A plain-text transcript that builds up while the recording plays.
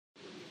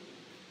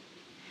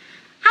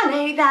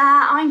Hello there,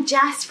 I'm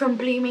Jess from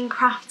Blooming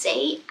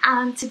Crafty,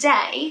 and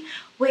today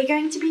we're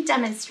going to be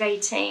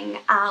demonstrating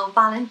our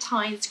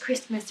Valentine's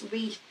Christmas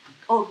wreath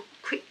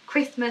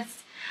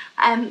Christmas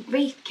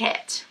wreath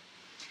kit.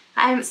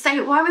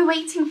 So while we're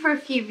waiting for a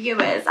few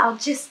viewers, I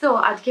just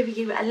thought I'd give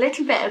you a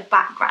little bit of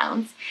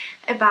background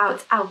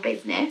about our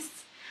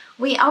business.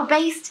 We are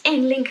based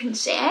in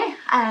Lincolnshire,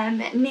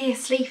 near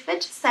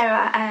Sleaford, so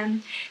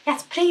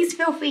yes, please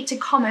feel free to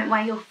comment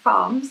where you're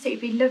from, so it'd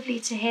be lovely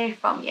to hear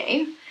from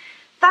you.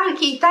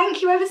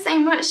 Thank you ever so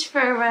much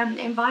for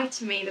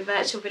inviting me to the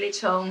Virtual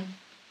Village Hall.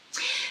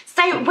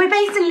 So we're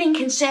based in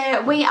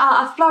Lincolnshire. We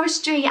are a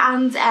floristry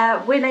and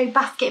willow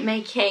basket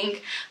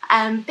making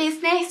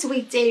business.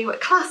 We do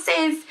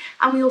classes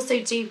and we also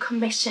do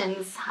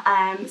commissions.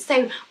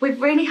 So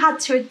we've really had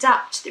to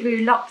adapt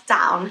through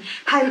lockdown,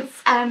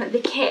 hence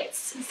the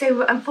kits.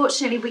 So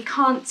unfortunately we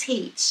can't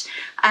teach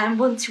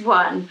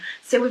one-to-one.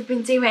 So we've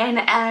been doing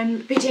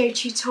video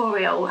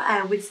tutorial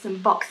with some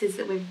boxes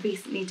that we've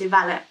recently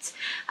developed.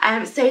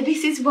 So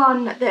this is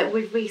one that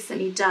we've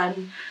recently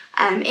done.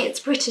 It's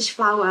British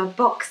flower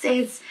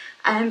boxes,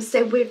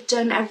 so we've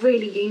done a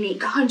really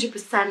unique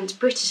 100%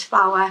 British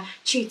flower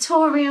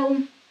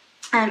tutorial,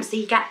 so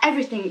you get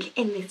everything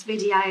in this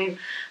video,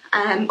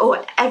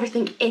 or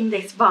everything in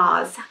this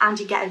vase, and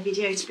you get a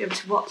video to be able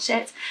to watch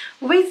it.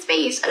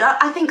 Wisbech,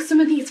 I think some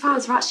of these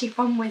flowers are actually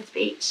from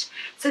Wisbech,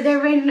 so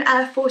they're in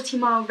a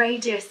 40-mile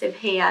radius of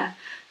here,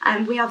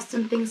 and we have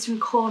some things from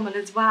Cornwall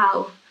as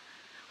well.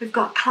 We've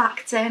got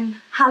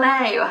Clacton.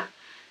 Hello,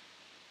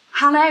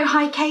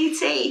 hi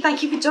Katie,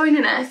 thank you for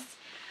joining us.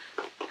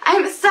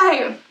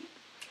 So,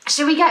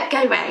 shall we get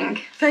going?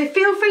 So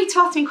feel free to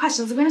ask me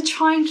questions. I'm going to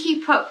try and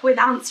keep up with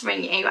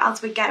answering you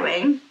as we're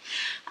going.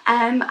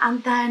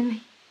 And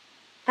then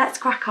let's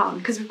crack on,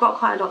 because we've got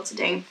quite a lot to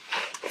do.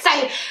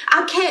 So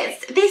our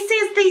kits, this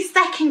is the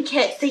second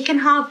kit, so you can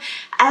have,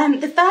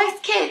 the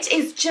first kit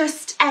is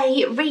just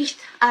a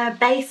wreath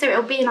base, so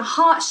it'll be in a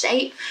heart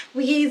shape.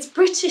 We use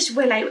British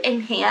willow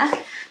in here,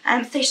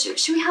 so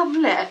should we have a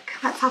look?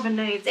 Let's have a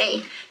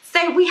nosy.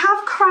 So we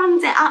have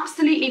crammed it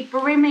absolutely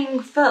brimming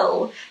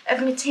full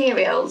of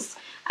materials.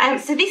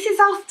 So this is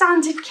our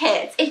standard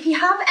kit. If you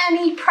have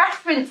any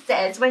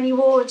preferences when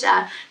you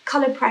order,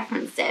 colour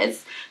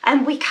preferences,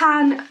 we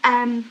can,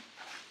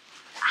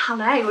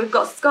 hello, we've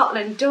got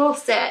Scotland,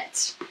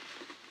 Dorset,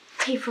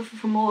 people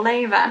from all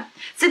over.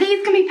 So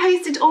these can be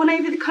posted all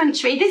over the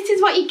country. This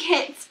is what your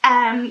kit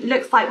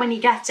looks like when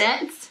you get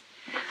it.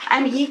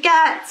 You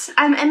get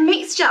a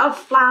mixture of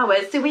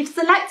flowers. So we've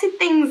selected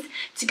things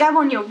to go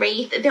on your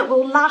wreath that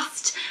will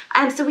last,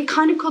 so we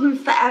kind of call them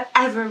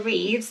forever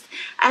wreaths.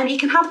 You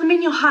can have them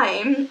in your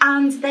home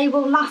and they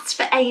will last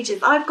for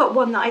ages. I've got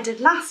one that I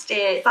did last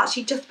year. It's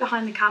actually just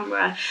behind the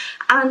camera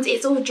and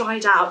it's all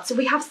dried out. So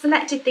we have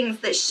selected things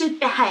that should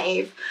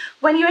behave.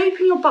 When you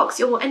open your box,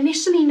 you'll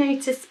initially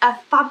notice a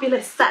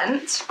fabulous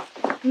scent.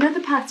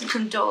 Another person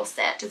from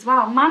Dorset as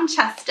well,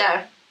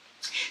 Manchester.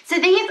 So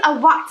these are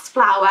wax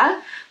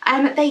flower,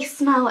 they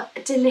smell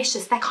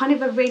delicious. They're kind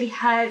of a really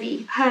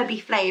herby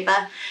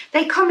flavour.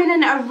 They come in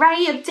an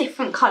array of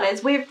different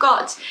colours. We've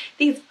got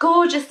these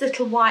gorgeous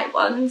little white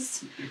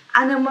ones,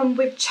 and then when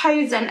we've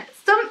chosen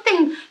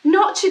something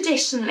not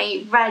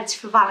traditionally red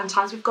for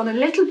Valentine's, we've gone a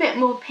little bit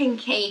more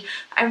pinky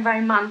and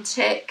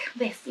romantic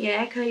this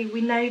year, because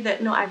we know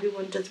that not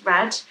everyone does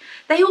red.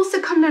 They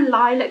also come in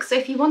lilac, so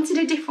if you wanted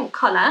a different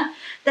colour,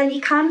 then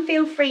you can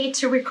feel free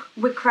to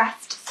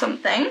request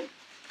something.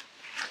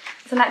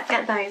 So let's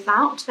get those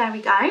out. There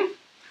we go.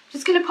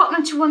 Just going to pop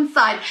them to one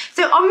side.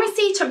 So on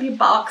receipt of your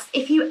box,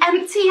 if you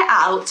empty it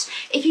out,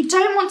 if you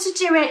don't want to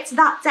do it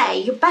that day,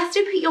 you're best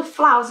to put your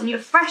flowers and your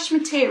fresh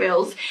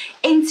materials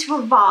into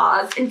a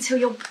vase until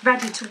you're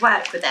ready to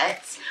work with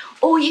it.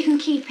 Or you can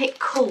keep it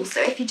cool.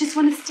 So if you just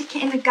want to stick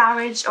it in the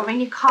garage or in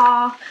your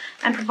car,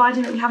 and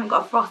providing that we haven't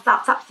got frost,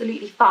 that's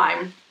absolutely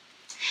fine.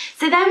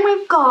 So then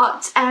we've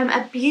got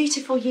a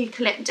beautiful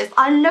eucalyptus.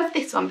 I love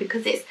this one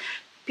because it's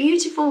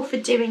beautiful for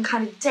doing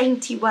kind of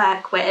dainty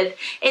work with.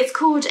 It's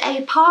called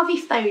a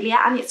parvifolia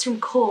and it's from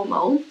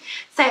Cornwall.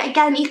 So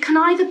again, you can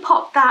either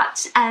pop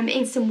that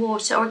in some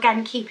water or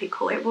again keep it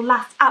cool. It will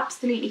last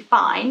absolutely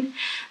fine.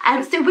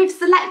 So we've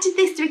selected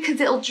this because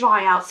it'll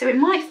dry out, so it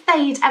might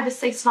fade ever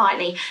so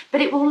slightly,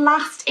 but it will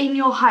last in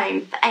your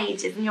home for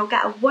ages and you'll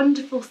get a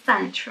wonderful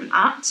scent from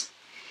that.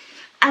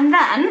 And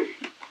then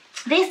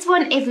this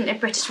one isn't a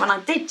British one. I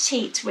did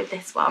cheat with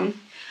this one.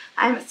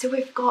 So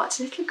we've got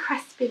little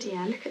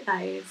Crespidia, look at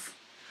those.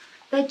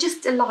 They're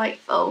just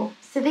delightful.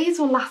 So these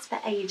will last for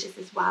ages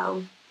as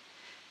well.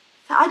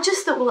 So I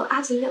just thought we'll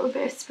add a little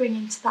bit of spring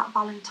into that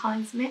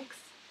Valentine's mix.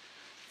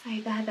 So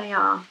there they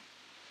are.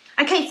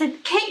 Okay, so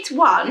kit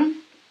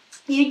one,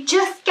 you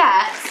just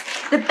get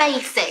the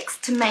basics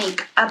to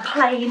make a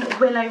plain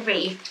willow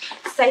wreath.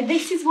 So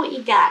this is what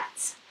you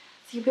get.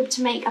 So you'll be able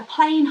to make a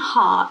plain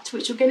heart,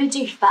 which we're going to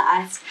do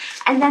first.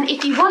 And then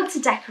if you want to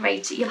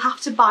decorate it, you'll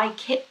have to buy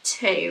kit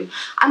 2.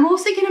 I'm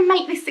also going to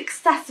make this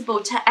accessible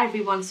to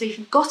everyone. So if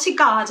you've got a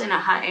garden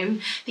at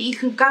home that you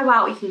can go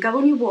out, you can go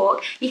on your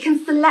walk, you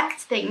can select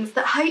things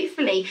that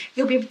hopefully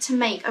you'll be able to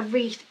make a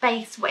wreath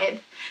base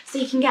with. So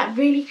you can get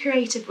really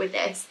creative with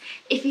this.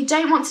 If you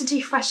don't want to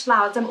do fresh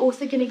flowers, I'm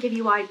also going to give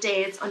you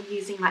ideas on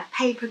using like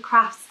paper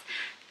crafts,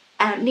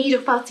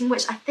 needle felting,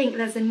 which I think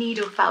there's a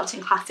needle felting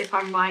class, if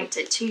I'm right,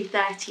 at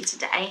 2:30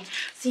 today.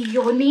 So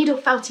your needle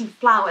felting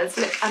flowers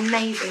look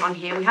amazing on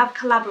here. We have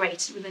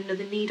collaborated with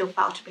another needle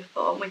felter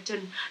before, and we've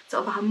done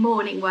sort of a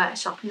morning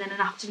workshop and then an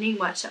afternoon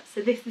workshop.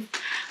 So this is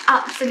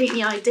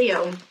absolutely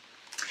ideal.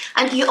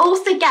 And you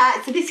also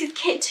get, so this is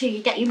kit 2,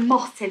 you get your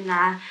moss in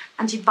there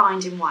and your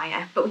binding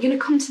wire, but we're going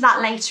to come to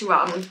that later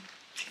on.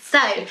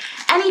 So,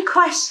 any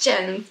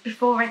questions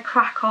before I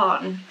crack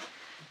on?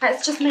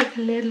 Let's just make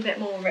a little bit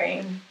more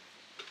room.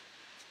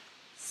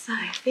 So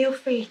feel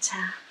free to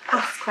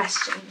ask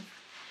questions.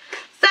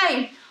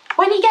 So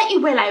when you get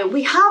your willow,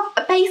 we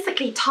have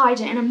basically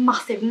tied it in a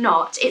massive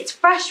knot. It's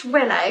fresh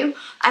willow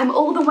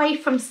all the way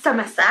from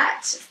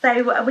Somerset.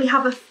 So we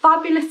have a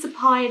fabulous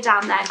supplier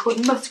down there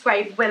called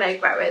Musgrave Willow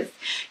Growers.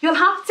 You'll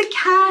have to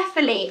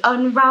carefully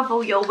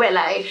unravel your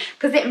willow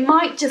because it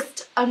might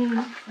just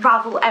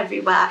unravel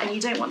everywhere and you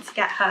don't want to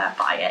get hurt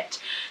by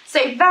it.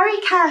 So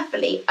very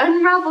carefully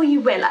unravel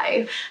your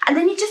willow, and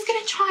then you're just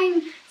going to try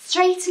and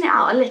straighten it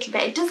out a little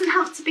bit. It doesn't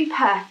have to be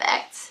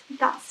perfect. It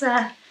doesn't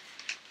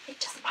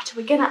matter.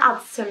 We're going to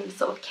add some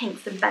sort of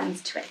kinks and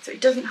bends to it, so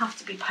it doesn't have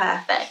to be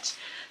perfect.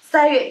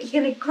 So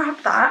you're going to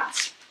grab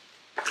that,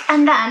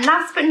 and then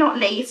last but not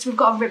least, we've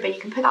got a ribbon. You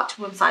can put that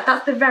to one side.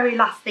 That's the very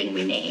last thing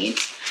we need.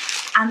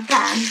 And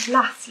then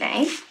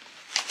lastly,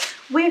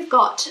 we've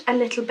got a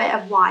little bit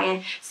of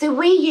wire. So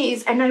we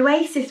use an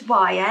Oasis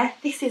wire.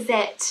 This is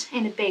it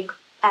in a big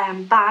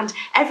band.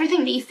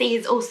 Everything that you see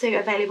is also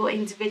available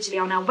individually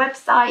on our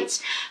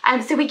website.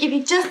 So we give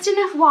you just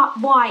enough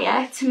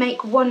wire to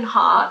make one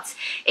heart.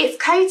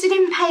 It's coated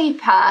in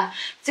paper.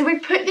 So we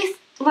put this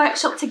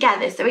workshop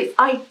together so it's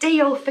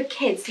ideal for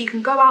kids. So you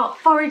can go out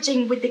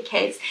foraging with the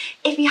kids.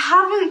 If you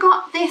haven't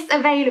got this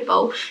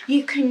available,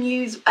 you can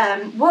use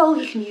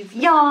wool, you can use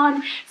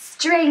yarn,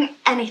 string,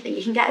 anything.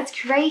 You can get as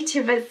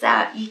creative as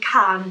you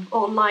can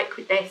or like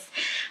with this.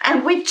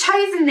 And we've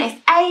chosen this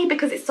A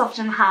because it's soft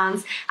on the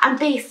hands, and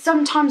B,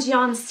 sometimes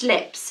yarn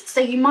slips,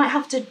 so you might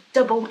have to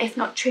double if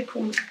not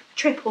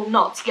triple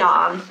knot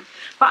yarn.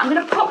 But I'm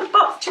going to pop the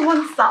box to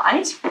one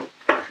side.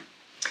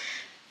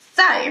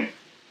 So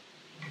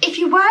if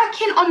you're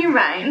working on your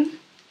own,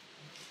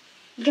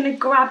 you're going to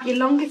grab your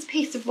longest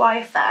piece of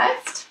wire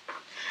first,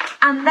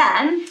 and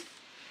then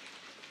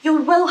you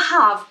will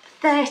have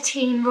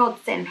 13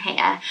 rods in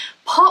here.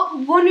 Pop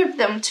one of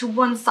them to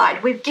one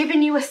side. We've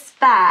given you a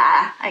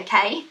spare,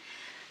 okay?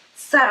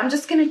 So I'm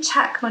just going to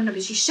check my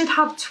numbers. You should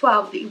have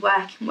 12 that you're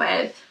working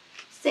with.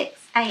 6,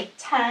 8,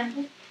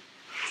 10,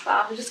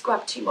 12. I'll just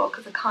grab 2 more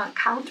because I can't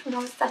count when I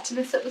was setting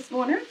this up this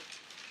morning.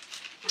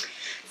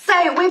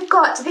 So we've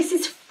got, this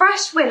is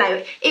fresh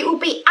willow. It will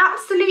be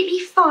absolutely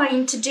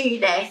fine to do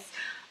this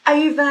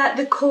over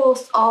the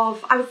course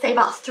of, I would say,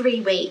 about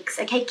 3 weeks,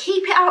 okay?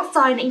 Keep it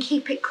outside and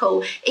keep it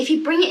cool. If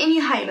you bring it in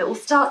your home, it will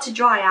start to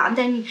dry out and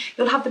then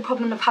you'll have the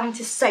problem of having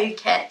to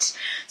soak it.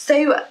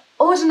 So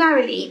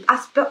ordinarily,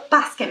 as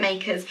basket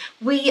makers,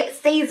 we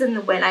season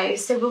the willow,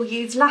 so we'll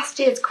use last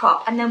year's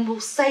crop and then we'll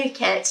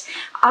soak it.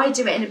 I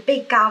do it in a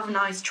big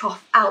galvanised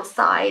trough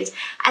outside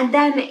and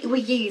then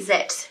we use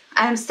it.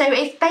 So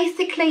it's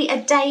basically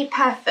a day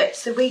per foot.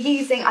 So we're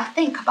using, I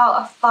think,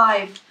 about a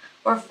 5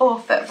 or a 4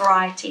 foot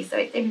variety, so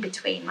it's in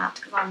between that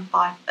because I'm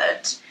 5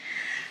 foot.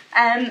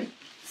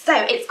 So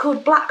it's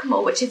called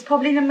Blackmore, which is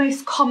probably the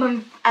most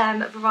common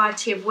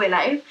variety of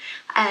willow.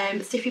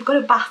 So if you've got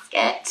a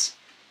basket,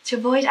 to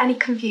avoid any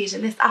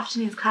confusion, this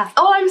afternoon's class,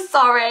 oh, I'm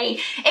sorry,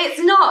 it's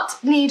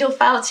not needle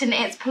felting,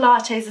 it's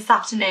Pilates this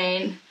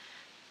afternoon.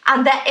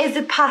 And there is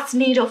a past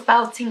needle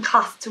felting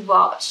class to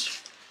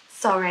watch.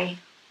 Sorry,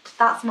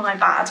 that's my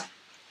bad.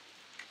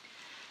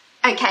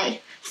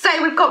 Okay.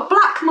 So we've got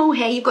Blackmore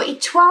here, you've got your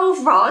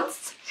 12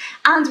 rods,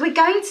 and we're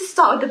going to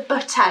start with the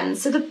butt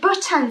ends. So the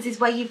butt ends is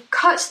where you've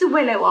cut the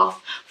willow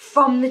off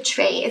from the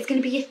tree. It's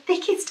going to be your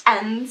thickest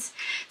ends.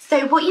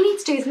 So what you need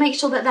to do is make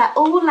sure that they're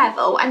all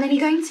level, and then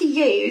you're going to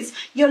use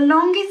your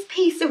longest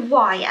piece of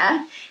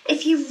wire.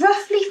 If you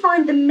roughly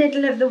find the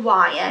middle of the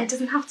wire, it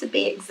doesn't have to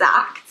be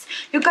exact,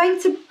 you're going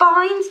to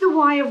bind the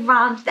wire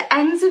around the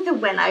ends of the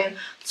willow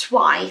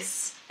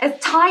twice, as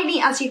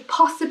tightly as you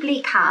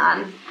possibly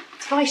can.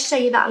 If I show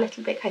you that a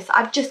little bit closer,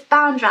 I've just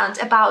bound round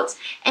about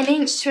 1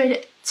 inch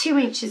to 2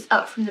 inches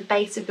up from the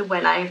base of the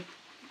willow.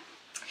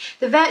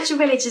 The Virtual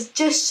Village has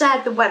just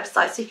shared the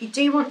website, so if you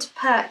do want to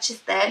purchase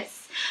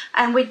this,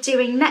 and we're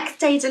doing next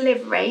day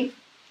delivery.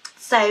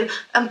 So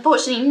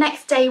unfortunately,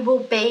 next day will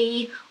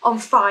be on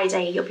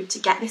Friday. You'll be able to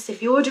get this.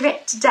 If you order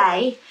it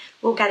today,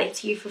 we'll get it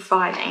to you for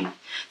Friday.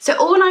 So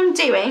all I'm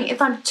doing is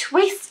I'm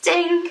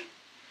twisting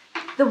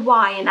the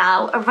wire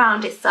now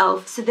around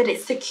itself so that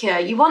it's secure.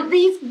 You want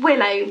these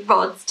willow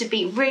rods to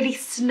be really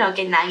snug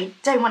in there. You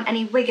don't want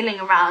any wiggling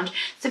around.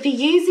 So if you're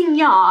using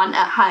yarn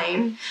at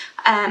home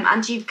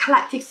and you've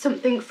collected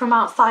something from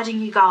outside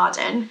in your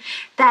garden,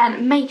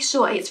 then make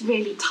sure it's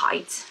really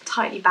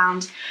tightly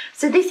bound.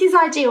 So this is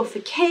ideal for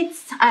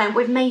kids.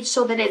 We've made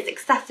sure that it's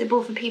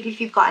accessible for people if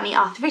you've got any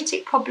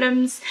arthritic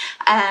problems.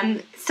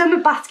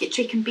 Summer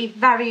basketry can be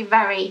very,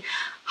 very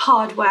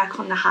hard work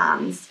on the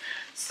hands.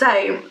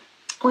 So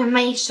we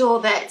made sure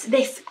that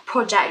this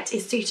project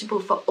is suitable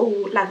for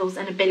all levels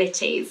and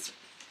abilities.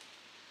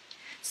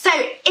 So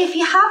if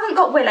you haven't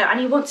got willow and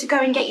you want to go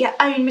and get your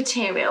own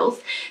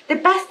materials, the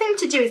best thing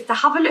to do is to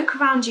have a look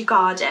around your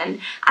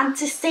garden and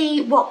to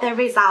see what there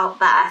is out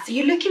there. So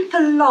you're looking for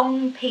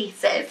long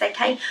pieces,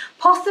 okay?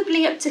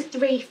 Possibly up to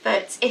 3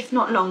 foot, if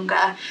not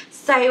longer.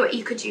 So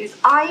you could use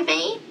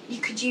ivy,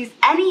 you could use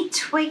any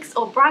twigs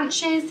or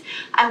branches.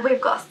 We've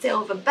got a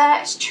silver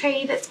birch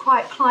tree that's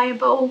quite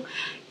pliable.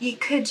 You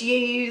could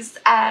use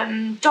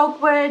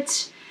dogwood,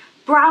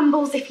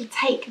 brambles if you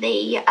take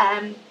the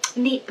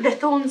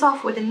thorns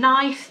off with a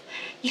knife.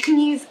 You can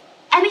use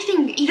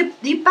anything.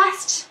 The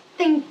best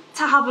thing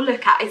to have a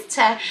look at is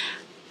to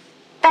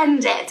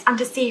bend it and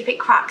to see if it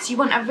cracks. You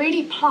want a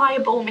really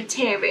pliable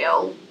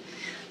material.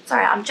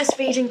 Sorry, I'm just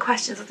reading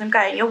questions as I'm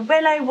going. Your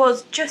willow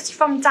was just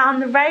from down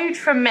the road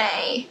from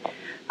me.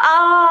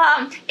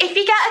 If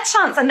you get a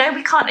chance, I know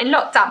we can't in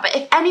lockdown, but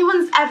if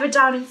anyone's ever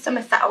down in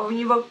Somerset or when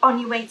you're on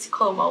your way to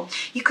Cornwall,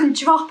 you can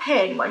drop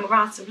in when we're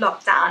out of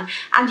lockdown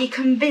and you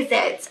can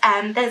visit.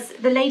 There's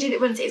the lady that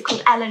runs it is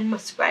called Ellen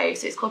Musgrove,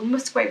 so it's called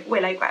Musgrove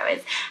Willow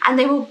Growers, and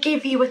they will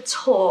give you a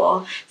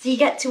tour, so you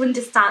get to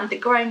understand the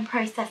growing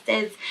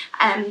processes,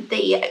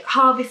 the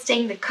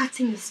harvesting, the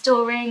cutting, the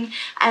storing,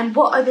 and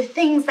what other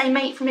things they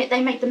make from it.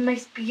 They make the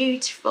most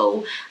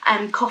beautiful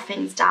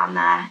coffins down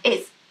there.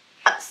 It's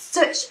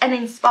such an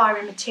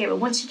inspiring material.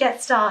 Once you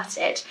get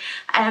started,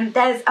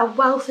 there's a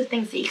wealth of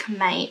things that you can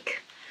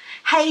make.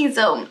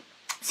 Hazel.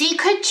 So you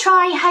could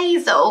try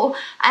hazel,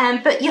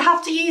 but you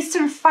have to use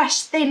some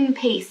fresh thin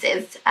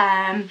pieces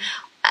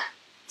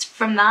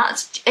from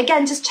that.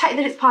 Again, just check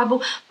that it's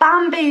pliable.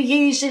 Bamboo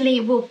usually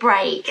will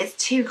break. It's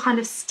too kind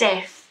of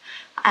stiff,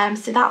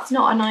 so that's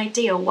not an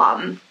ideal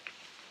one.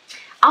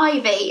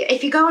 Ivy,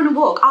 if you go on a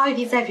walk,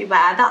 ivy's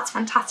everywhere, that's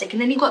fantastic.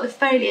 And then you've got the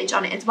foliage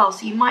on it as well,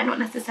 so you might not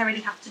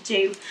necessarily have to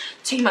do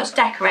too much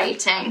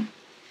decorating.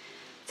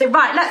 So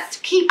right, let's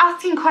keep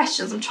asking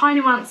questions. I'm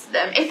trying to answer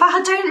them. If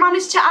I don't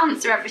manage to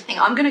answer everything,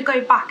 I'm going to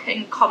go back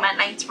and comment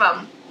later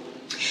on.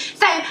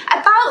 So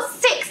about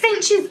 6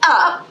 inches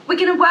up, we're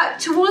going to work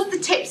towards the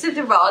tips of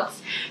the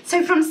rods.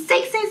 So from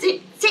 6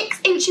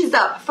 inches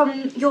up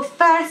from your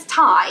first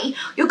tie,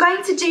 you're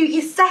going to do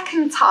your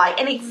second tie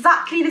in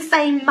exactly the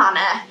same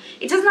manner.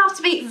 It doesn't have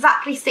to be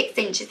exactly 6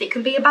 inches, it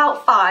can be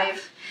about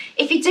 5.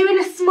 If you're doing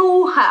a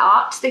small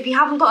heart, so if you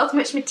haven't got as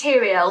much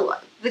material,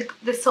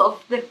 the sort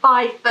of the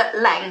 5 foot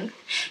length,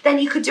 then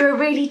you could do a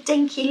really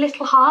dinky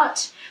little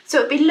heart. So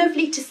it'd be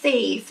lovely to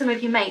see some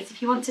of your mates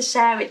if you want to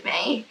share with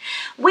me.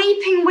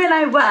 Weeping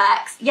willow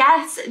works,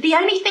 yes. The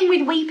only thing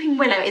with weeping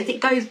willow is it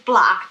goes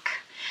black,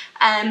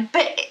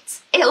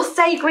 but it'll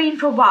stay green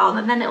for a while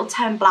and then it'll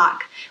turn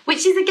black,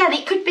 which is, again,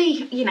 it could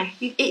be, you know,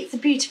 it's a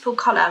beautiful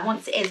colour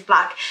once it is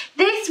black.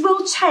 This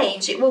will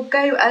change, it will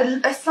go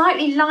a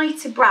slightly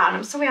lighter brown.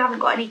 I'm sorry I haven't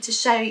got any to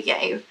show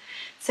you.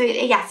 So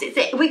yes,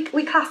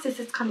 we class this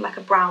as kind of like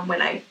a brown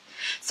willow.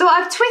 So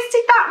I've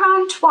twisted that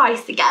round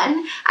twice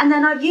again, and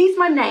then I've used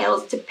my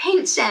nails to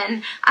pinch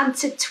in and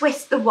to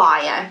twist the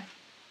wire.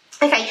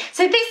 Okay,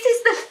 so this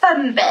is the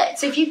fun bit.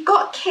 So if you've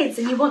got kids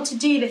and you want to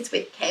do this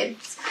with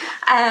kids,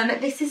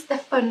 this is the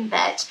fun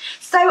bit.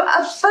 So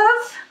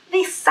above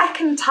this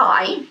second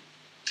tie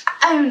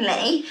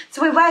only,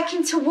 so we're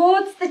working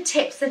towards the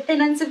tips, the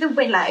thin ends of the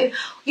willow,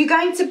 you're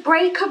going to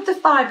break up the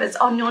fibres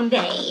on your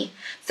knee.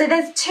 So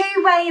there's 2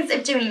 ways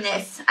of doing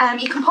this.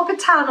 You can pop a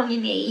towel on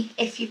your knee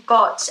if you've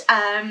got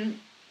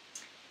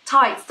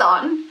tights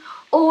on,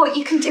 or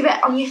you can do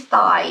it on your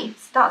thigh.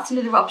 So that's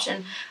another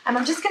option. And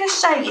I'm just going to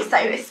show you, so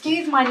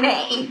excuse my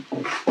knee.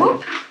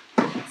 Whoop.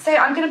 So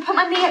I'm going to put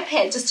my knee up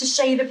here just to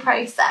show you the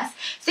process.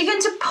 So you're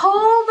going to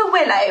pull the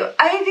willow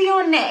over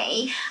your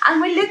knee,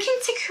 and we're looking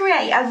to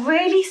create a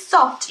really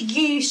soft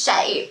U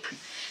shape.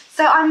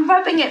 So I'm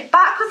rubbing it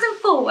backwards and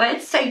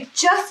forwards, so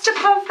just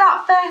above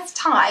that first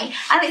tie,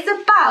 and it's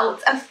about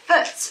a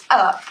foot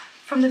up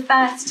from the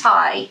first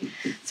tie.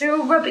 So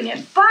we're rubbing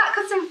it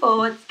backwards and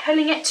forwards,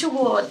 pulling it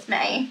towards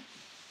me.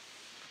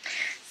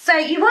 So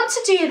you want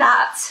to do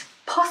that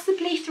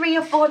possibly 3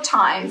 or 4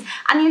 times,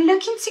 and you're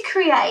looking to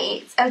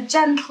create a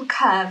gentle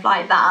curve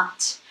like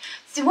that.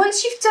 So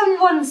once you've done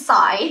one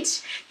side,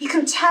 you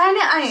can turn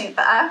it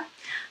over,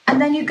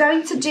 and then you're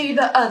going to do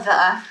the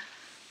other.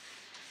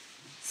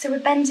 So we're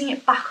bending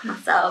it back on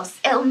ourselves.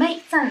 It'll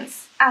make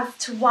sense as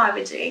to why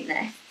we're doing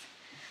this.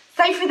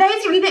 So for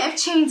those of you that have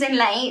tuned in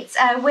late,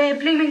 we're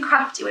Blooming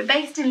Crafty. We're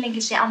based in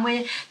Lincolnshire, and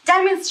we're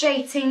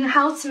demonstrating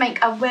how to make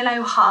a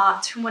willow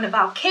heart from one of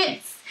our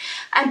kits.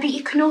 but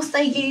you can also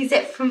use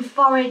it from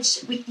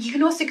you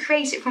can also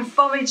create it from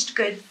foraged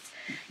goods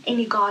in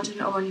your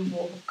garden or on your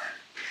walk.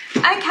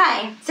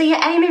 Okay, so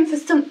you're aiming for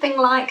something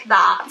like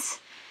that,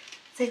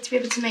 so to be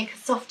able to make a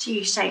soft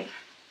U shape.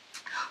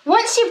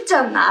 Once you've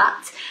done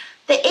that,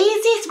 the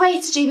easiest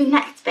way to do the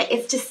next bit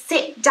is to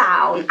sit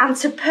down and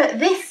to put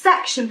this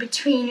section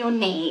between your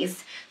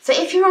knees. So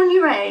if you're on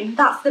your own,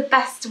 that's the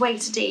best way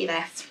to do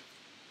this.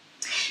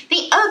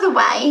 The other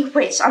way,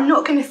 which I'm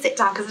not going to sit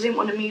down because I didn't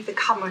want to move the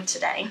camera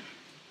today,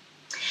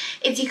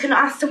 is you can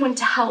ask someone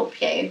to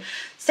help you.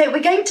 So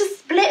we're going to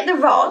split the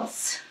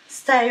rods.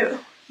 So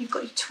you've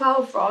got your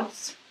 12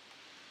 rods.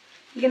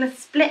 You're going to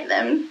split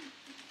them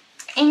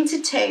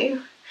into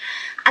 2,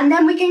 and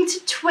then we're going to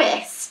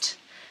twist.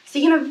 So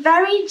you're going to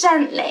very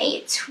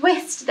gently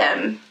twist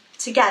them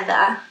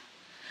together,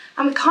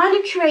 and we're kind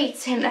of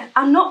creating,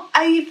 I'm not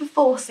over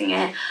forcing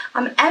it,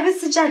 I'm ever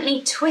so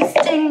gently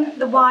twisting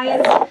the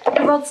wires,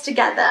 the rods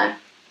together.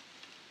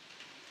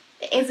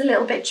 It is a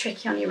little bit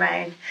tricky on your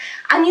own.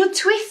 And you're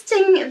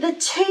twisting the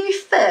 2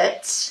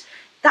 foot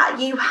that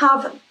you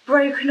have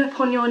broken up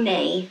on your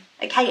knee,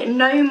 okay,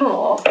 no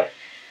more.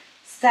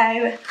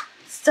 So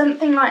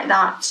something like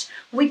that.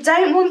 We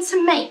don't want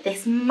to make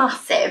this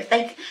massive.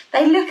 They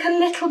look a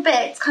little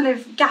bit kind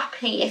of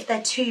gappy if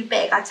they're too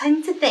big. I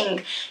tend to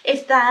think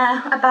if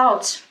they're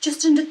about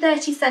just under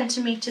 30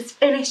 centimetres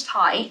finished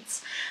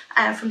height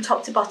from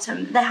top to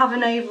bottom, they have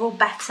an overall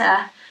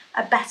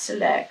a better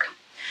look.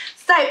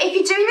 So if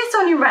you're doing this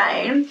on your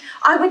own,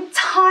 I would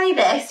tie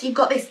this. You've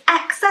got this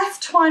excess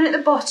twine at the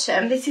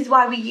bottom. This is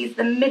why we use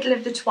the middle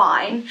of the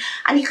twine.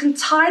 And you can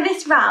tie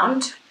this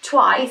round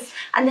twice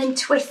and then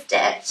twist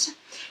it.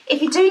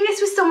 If you're doing this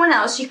with someone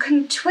else, you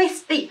can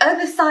twist the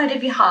other side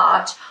of your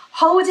heart,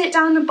 hold it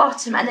down the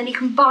bottom, and then you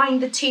can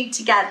bind the 2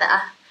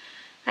 together.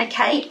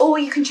 Okay, or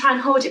you can try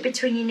and hold it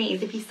between your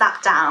knees if you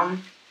sat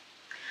down.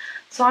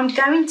 So I'm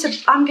going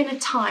to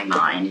tie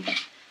mine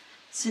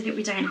so that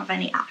we don't have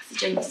any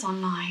accidents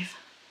on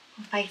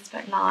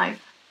Facebook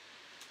Live.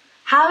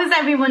 How is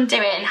everyone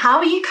doing? How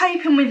are you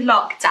coping with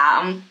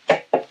lockdown?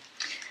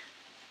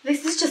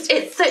 This is just,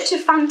 it's such a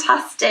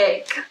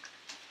fantastic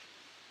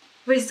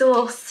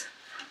resource.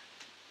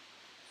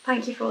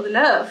 Thank you for all the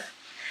love.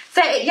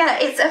 So yeah,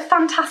 it's a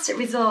fantastic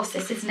resource,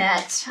 this, isn't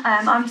it?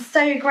 I'm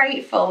so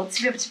grateful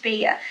to be able to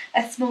be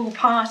a small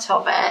part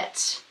of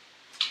it.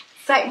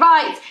 So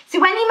right,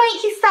 so when you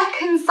make your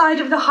second side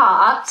of the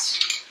heart,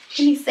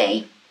 can you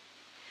see?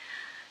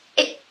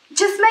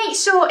 Just make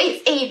sure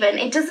it's even.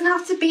 It doesn't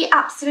have to be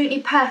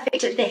absolutely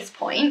perfect at this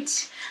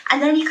point.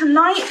 And then you can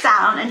lie it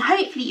down, and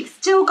hopefully you've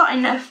still got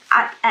enough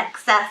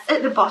excess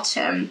at the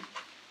bottom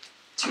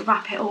to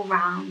wrap it all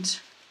round.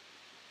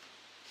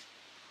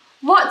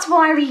 What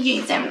wire are we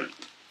using?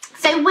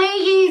 So we're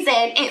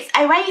using, it's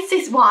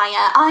Oasis wire.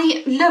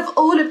 I love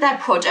all of their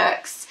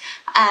products.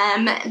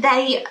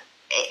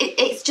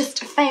 It's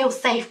just a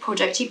fail-safe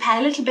product. You pay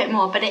a little bit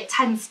more, but it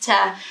tends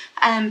to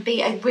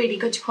be a really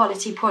good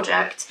quality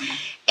product.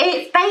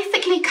 It's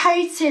basically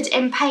coated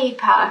in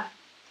paper,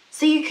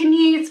 so you can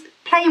use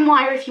plain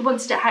wire if you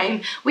want it at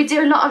home. We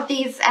do a lot of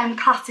these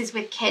classes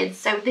with kids,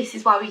 so this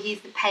is why we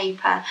use the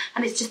paper,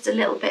 and it's just a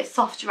little bit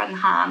softer on the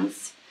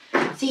hands.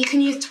 So you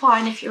can use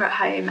twine if you're at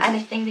home,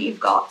 anything that you've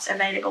got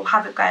available,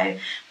 have a go.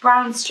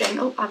 Brown string,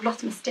 oh, I've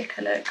lost my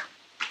sticker, look.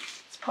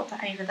 Let's pop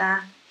that over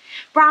there.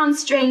 Brown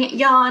string,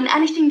 yarn,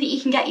 anything that you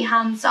can get your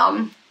hands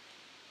on.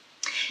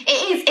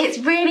 It's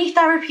really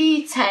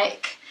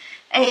therapeutic.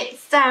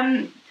 It's,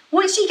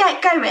 once you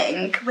get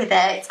going with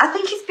it, I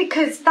think it's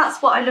because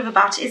that's what I love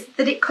about it, is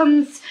that it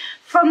comes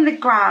from the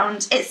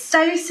ground. It's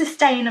so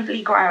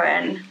sustainably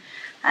grown.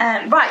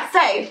 Right,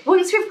 so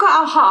once we've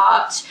got our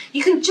heart,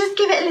 you can just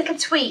give it a little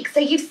tweak.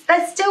 So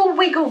there's still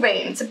wiggle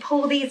room to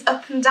pull these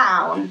up and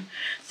down.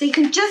 So you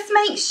can just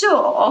make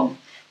sure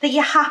that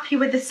you're happy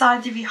with the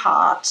size of your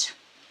heart.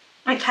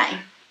 Okay,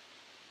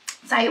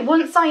 so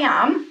once I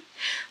am,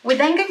 we're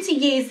then going to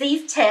use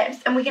these tips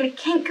and we're going to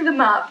kink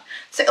them up.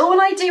 So all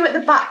I do at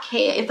the back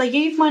here is I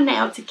use my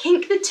nail to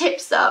kink the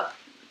tips up,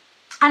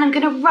 and I'm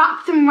going to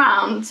wrap them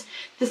round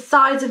the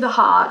sides of the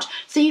heart.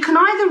 So you can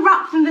either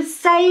wrap them the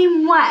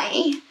same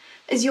way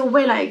as your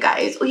willow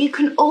goes, or you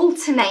can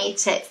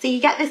alternate it so you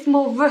get this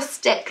more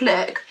rustic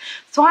look.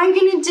 So I'm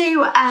going to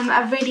do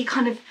a really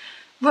kind of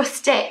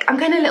rustic, I'm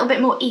going a little bit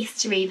more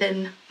Eastery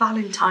than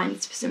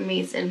Valentine's for some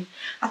reason.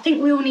 I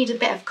think we all need a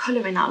bit of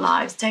colour in our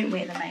lives, don't we,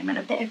 at the moment,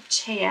 a bit of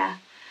cheer.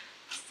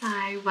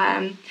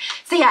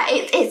 So yeah,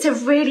 it's a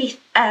really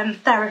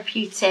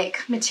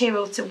therapeutic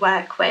material to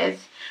work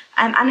with,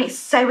 and it's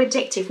so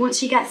addictive.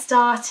 Once you get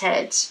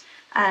started,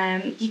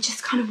 you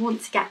just kind of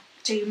want to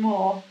do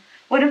more.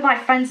 One of my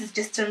friends has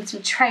just done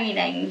some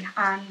training,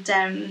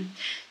 and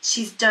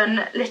she's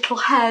done little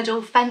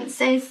hurdle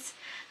fences,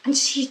 and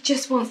she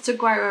just wants to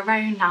grow her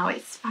own now.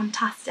 It's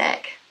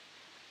fantastic.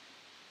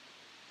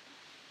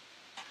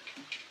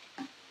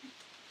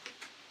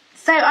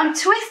 So I'm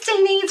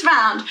twisting these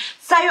round.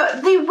 So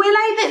the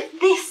willow that's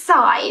this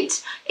side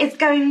is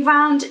going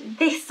round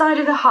this side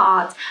of the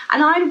heart,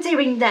 and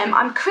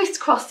I'm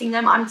crisscrossing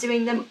them, I'm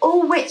doing them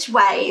all which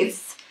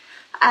ways.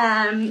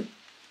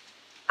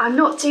 I'm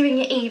not doing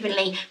it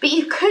evenly, but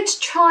you could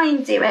try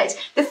and do it.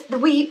 The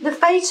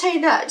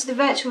photo that the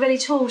Virtual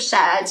Village Hall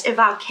shared of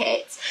our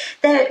kit,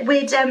 that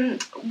we'd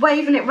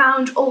woven it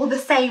round all the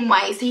same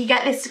way, so you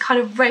get this kind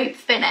of rope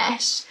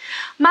finish.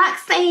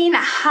 Maxine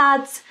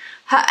had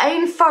her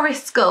own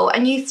forest school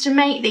and used to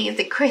make these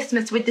at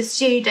Christmas with the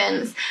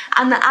students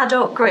and the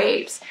adult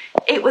groups.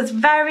 It was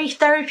very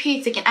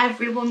therapeutic, and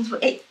everyone's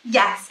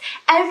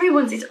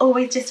is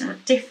always just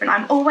different.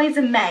 I'm always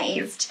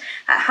amazed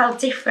at how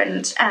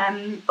different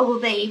all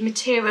the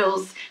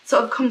materials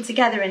sort of come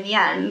together in the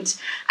end.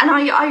 And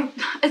I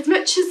as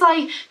much as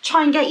I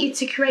try and get you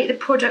to create the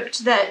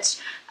product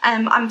that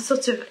I'm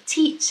sort of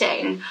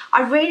teaching,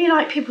 I really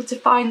like people to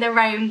find their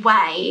own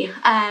way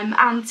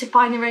and to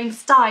find their own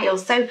style.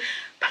 So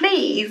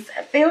please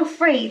feel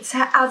free to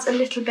add a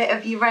little bit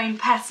of your own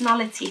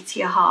personality to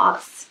your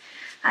hearts.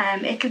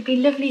 It could be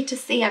lovely to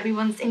see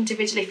everyone's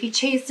individual. If you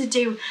choose to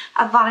do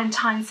a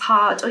Valentine's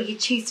heart, or you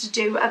choose to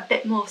do a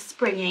bit more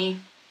springy.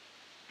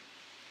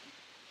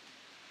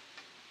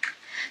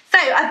 So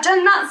I've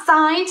done that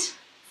side.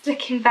 It's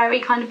looking very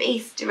kind of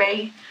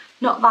Eastery,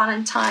 not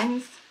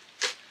Valentine's.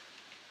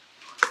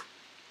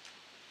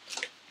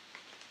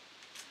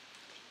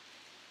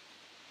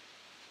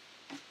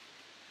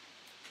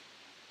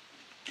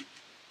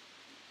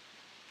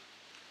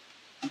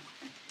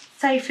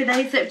 So for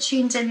those that have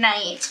tuned in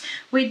late,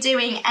 we're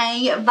doing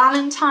a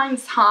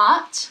Valentine's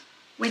heart.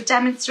 We're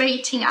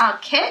demonstrating our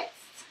kits.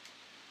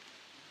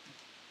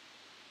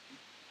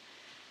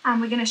 And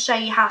we're going to show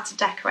you how to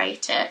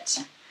decorate it.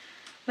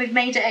 We've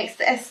made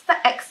it as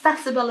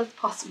accessible as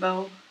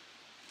possible.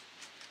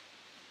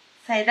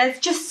 So there's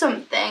just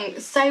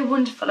something so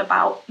wonderful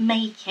about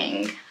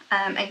making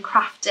and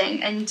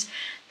crafting, and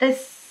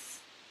there's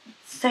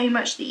so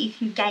much that you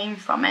can gain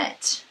from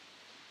it.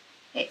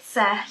 It's,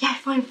 yeah,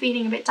 if I'm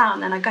feeling a bit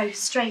down, then I go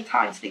straight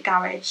out into the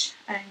garage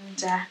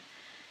and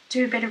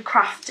do a bit of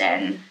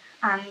crafting,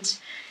 and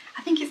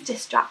I think it's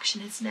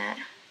distraction, isn't it?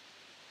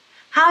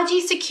 How do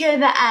you secure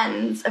the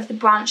ends of the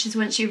branches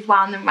once you've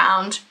wound them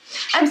round?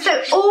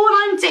 So all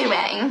I'm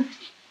doing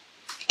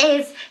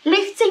is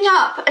lifting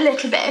up a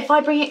little bit. If I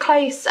bring it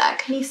closer,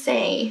 can you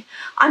see?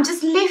 I'm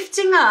just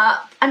lifting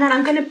up, and then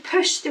I'm going to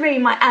push through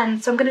my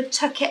ends, so I'm going to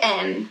tuck it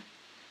in.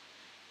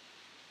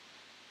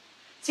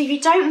 So if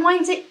you don't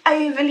mind it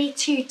overly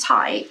too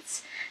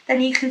tight, then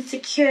you can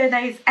secure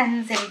those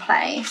ends in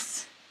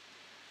place.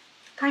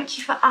 Thank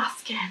you for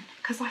asking,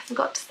 because I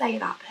forgot to say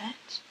that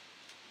bit.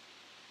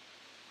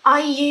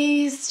 I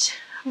used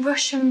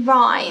Russian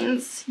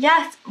vines.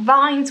 Yes,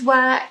 vines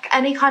work.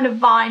 Any kind of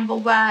vine will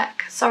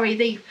work. Sorry,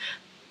 the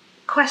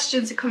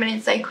questions are coming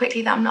in so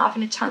quickly that I'm not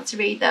having a chance to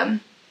read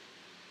them.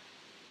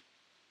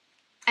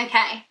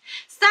 Okay,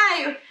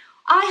 so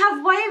I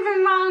have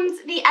woven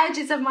around the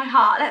edges of my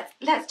heart.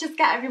 Let's just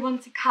get everyone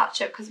to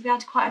catch up, because we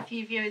had quite a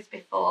few viewers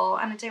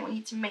before and I don't want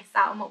you to miss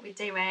out on what we're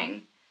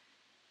doing.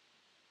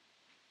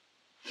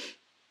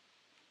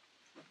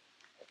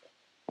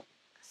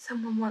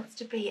 Someone wants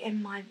to be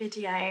in my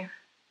video. I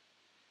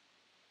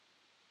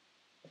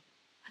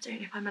don't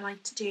know if I'm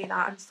allowed to do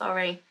that, I'm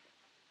sorry.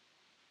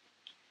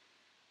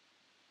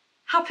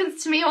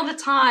 Happens to me all the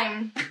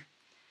time.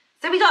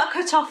 So we got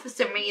cut off for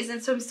some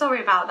reason, so I'm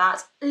sorry about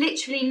that.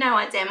 Literally no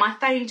idea. My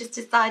phone just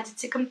decided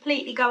to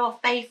completely go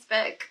off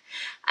Facebook.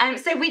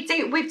 So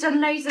we've done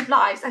loads of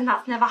lives and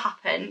that's never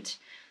happened.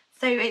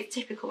 So it's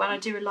typical when I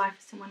do a live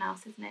for someone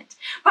else, isn't it?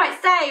 Right,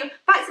 so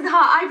back to the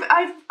heart.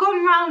 I've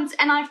gone round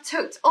and I've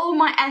tucked all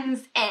my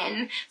ends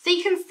in. So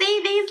you can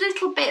see these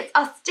little bits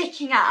are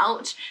sticking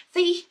out. So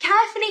you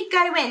carefully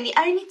go in. The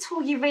only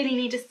tool you really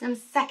need is some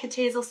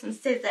secateurs or some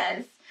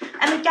scissors.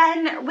 And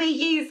again, we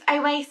use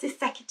Oasis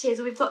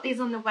secateurs. We've got these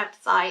on the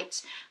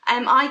website.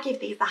 I give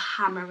these a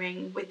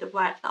hammering with the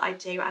work that I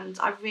do, and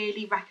I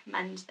really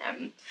recommend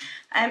them.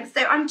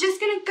 So I'm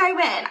just going to go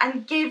in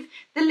and give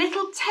the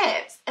little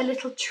tips a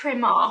little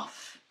trim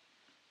off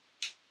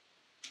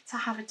to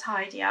have a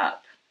tidy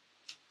up.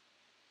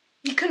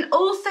 You can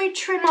also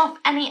trim off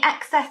any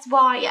excess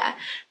wire.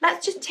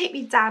 Let's just take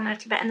me down a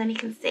little bit and then you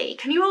can see.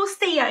 Can you all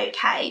see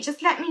okay?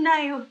 Just let me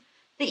know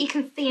that you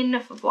can see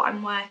enough of what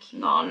I'm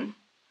working on.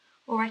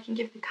 Or I can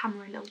give the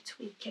camera a little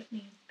tweak if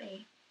needs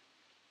be.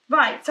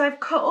 Right, so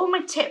I've cut all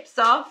my tips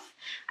off,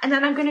 and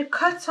then I'm going to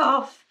cut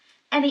off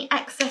any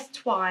excess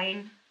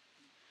twine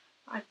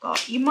I've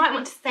got. You might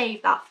want to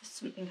save that for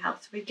something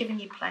else. We've given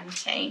you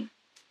plenty.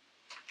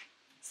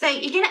 So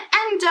you're going to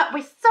end up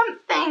with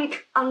something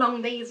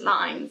along these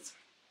lines.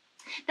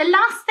 The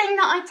last thing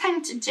that I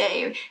tend to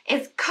do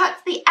is cut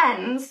the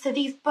ends, so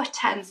these butt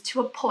ends, to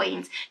a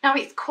point. Now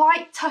it's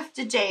quite tough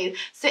to do,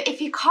 so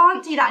if you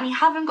can't do that and you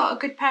haven't got a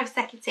good pair of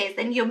secateurs,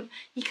 then you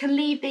can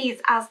leave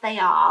these as they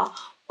are.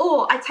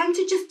 Or I tend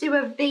to just do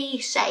a V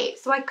shape,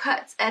 so I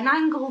cut an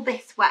angle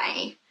this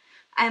way,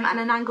 and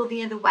an angle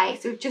the other way.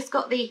 So we've just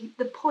got the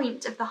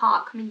point of the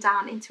heart coming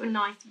down into a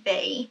nice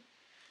V.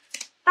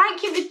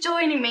 Thank you for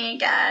joining me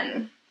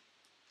again.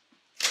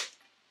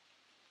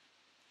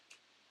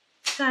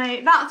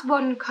 So that's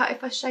one cut.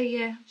 If I show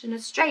you, I've done a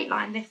straight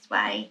line this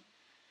way,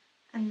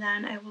 and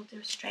then I will do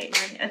a straight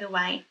line the other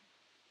way.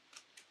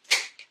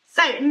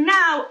 So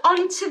now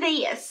on to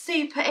the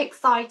super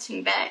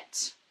exciting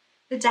bit,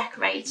 the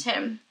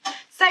decorating.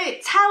 So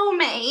tell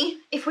me,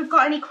 if we've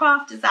got any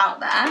crafters out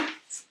there,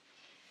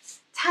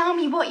 tell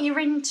me what you're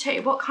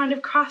into, what kind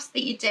of crafts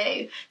that you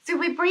do. So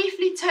we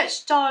briefly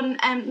touched on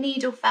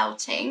needle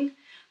felting.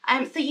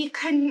 So you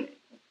can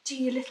do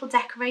your little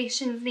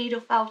decorations, needle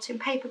felting,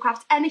 paper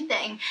crafts,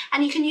 anything.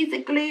 And you can use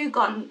a glue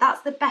gun.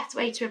 That's the best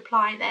way to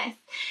apply this.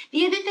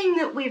 The other thing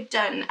that we've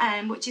done,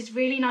 which is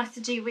really nice to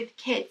do with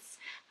kids,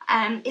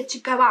 is to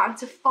go out and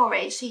to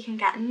forage. So you can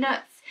get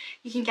nuts,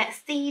 you can get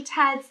seed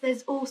heads,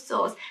 there's all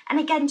sorts. And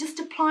again, just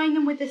applying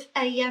them with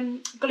a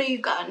glue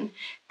gun,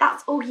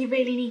 that's all you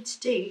really need to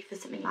do for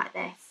something like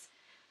this.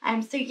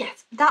 So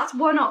yes, that's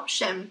one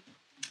option.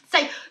 So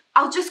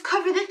I'll just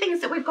cover the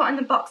things that we've got in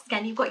the box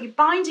again. You've got your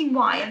binding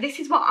wire. This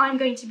is what I'm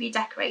going to be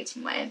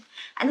decorating with.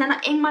 And then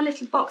in my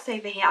little box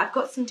over here, I've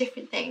got some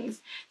different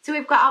things. So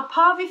we've got our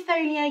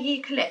Parvifolia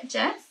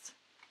eucalyptus.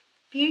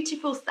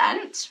 Beautiful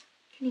scent.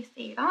 Can you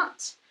see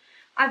that?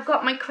 I've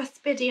got my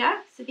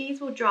Cuspidia. So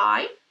these will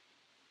dry.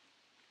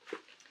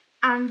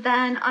 And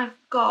then I've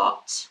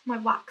got my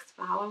wax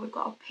flower. We've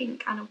got a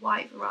pink and a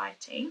white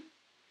variety.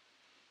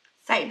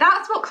 So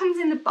that's what comes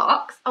in the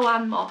box. Oh,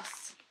 and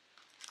moss.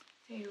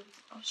 So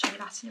I'll show you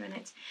that in a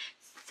minute.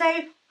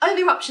 So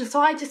other options. So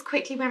I just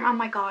quickly went around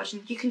my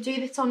garden. You can do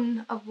this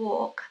on a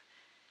walk.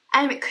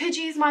 It could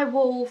use my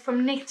wool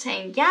from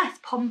knitting. Yes,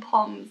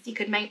 pom-poms. You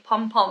could make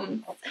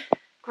pom-poms.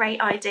 Great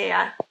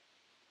idea.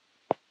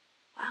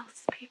 What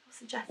else are people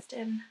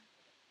suggesting?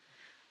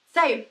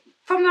 So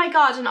from my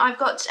garden, I've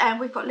got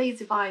we've got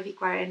loads of ivy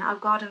growing. Our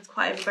garden's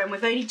quite overgrown.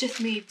 We've only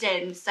just moved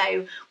in,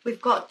 so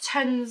we've got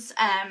tons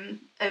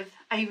of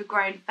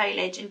overgrown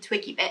foliage and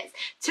twiggy bits.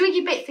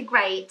 Twiggy bits are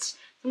great.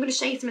 So I'm going to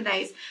show you some of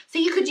those. So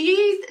you could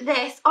use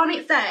this on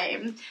its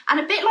own, and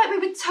a bit like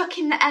we were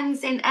tucking the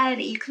ends in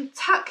early, you can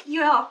tuck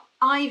your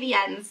ivy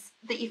ends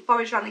that you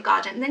forage around the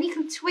garden, and then you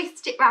can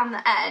twist it around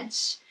the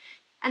edge,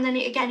 and then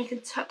again you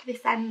can tuck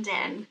this end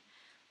in.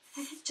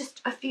 This is just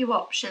a few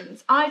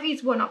options. Ivy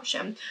is one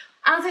option.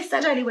 As I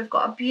said earlier, we've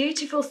got a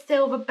beautiful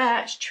silver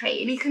birch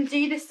tree, and you can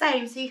do the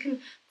same. So you can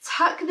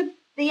tuck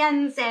the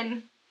ends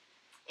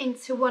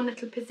into one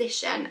little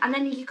position, and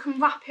then you can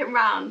wrap it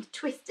round,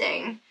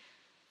 twisting.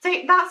 So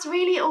that's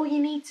really all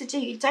you need to do.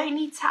 You don't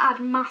need to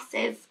add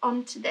masses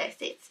onto this.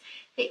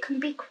 It can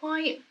be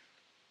quite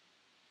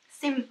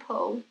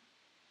simple.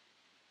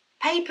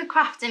 Paper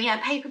crafting, yeah,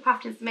 paper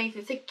crafting is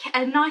amazing. So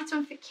a nice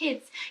one for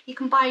kids. You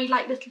can buy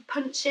like little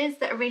punches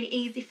that are really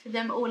easy for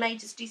them, all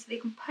ages to do, so they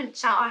can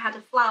punch out. I had a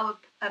flower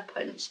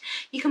punch.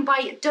 You can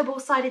buy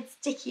double-sided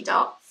sticky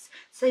dots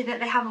so that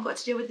they haven't got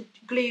to deal with the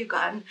glue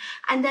gun,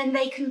 and then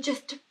they can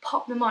just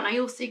pop them on. I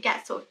also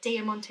get sort of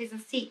diamantes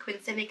and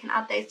sequins, so they can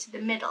add those to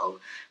the middle.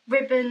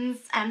 Ribbons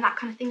and that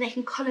kind of thing. They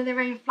can colour their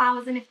own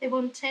flowers in if they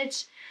wanted.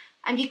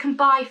 And you can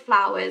buy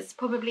flowers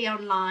probably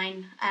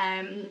online.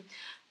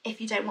 If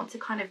you don't want to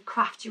kind of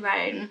craft your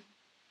own.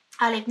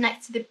 I live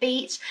next to the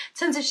beach.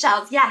 Tons of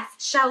shells, yes,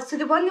 shells. So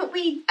the one that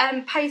we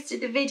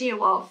posted the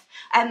video of,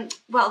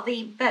 well,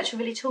 the virtual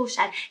village hall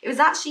shed, it was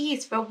actually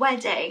used for a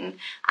wedding,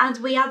 and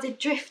we added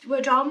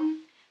driftwood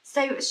on.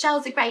 So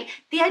shells are great.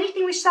 The only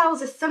thing with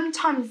shells is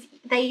sometimes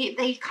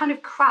they kind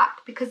of crack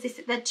because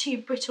they're two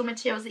brittle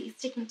materials that you're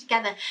sticking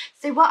together.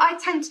 So what I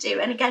tend to do,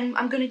 and again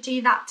I'm going to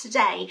do that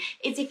today,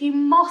 is if you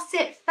moss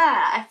it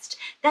first,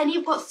 then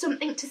you've got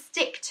something to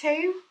stick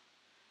to.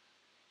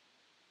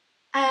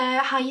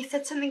 How you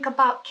said something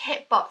about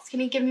kit box.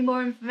 Can you give me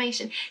more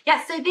information?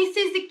 Yeah, so this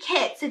is the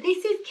kit. So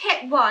this is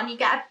kit 1. You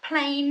get a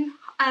plain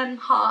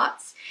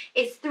heart.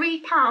 It's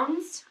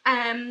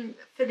 £3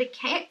 for the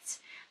kit,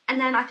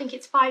 and then I think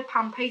it's £5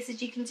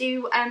 postage. You can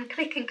do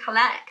click and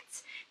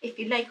collect if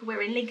you're local.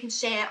 We're in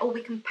Lincolnshire, or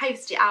we can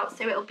post it out,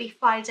 so it'll be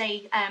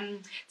Friday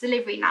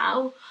delivery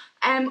now.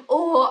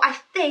 Or I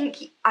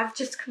think I've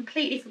just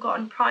completely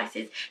forgotten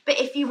prices, but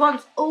if you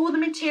want all the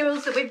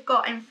materials that we've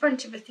got in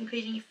front of us,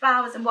 including your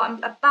flowers and what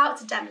I'm about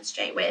to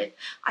demonstrate with,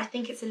 I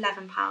think it's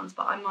 £11,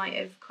 but I might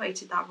have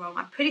quoted that wrong.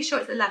 I'm pretty sure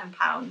it's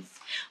 £11.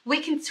 We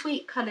can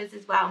tweak colours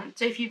as well,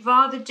 so if you'd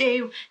rather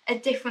do a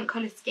different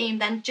colour scheme,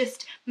 then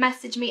just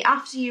message me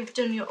after you've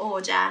done your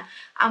order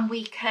and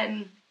we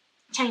can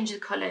change the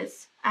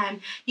colours.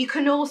 You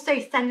can also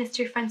send this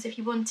to your friends if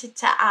you wanted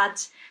to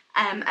add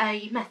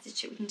a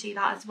message, we can do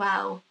that as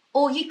well.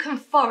 Or you can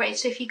forage.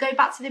 So if you go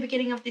back to the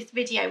beginning of this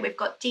video, we've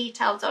got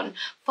details on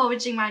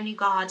foraging around your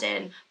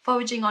garden,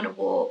 foraging on a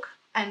walk,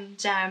 and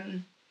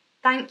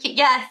thank you.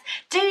 Yes,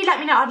 do let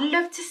me know. I'd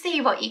love to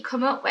see what you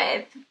come up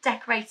with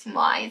decorating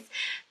wise.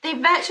 The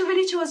virtual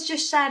village was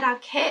just shared our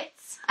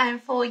kits.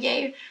 for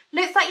you.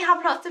 Looks like you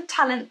have lots of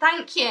talent,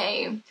 thank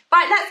you.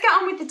 Right, let's get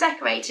on with the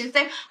decorating.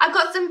 So I've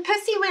got some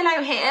pussy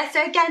willow here.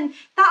 So again,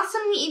 that's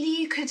something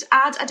you could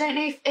add. I don't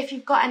know if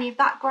you've got any of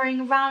that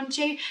growing around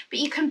you, but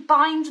you can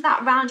bind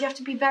that round. You have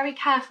to be very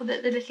careful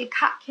that the little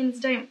catkins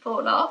don't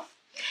fall off.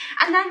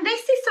 And then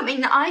this is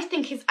something that I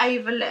think is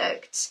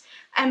overlooked,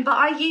 but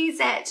I use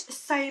it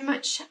so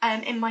much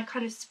in my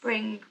kind of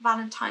spring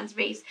Valentine's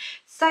wreaths.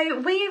 So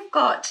we've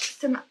got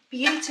some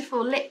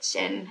beautiful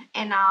lichen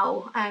in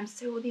our,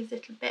 so all these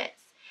little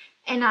bits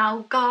in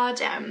our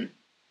garden.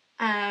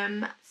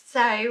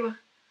 So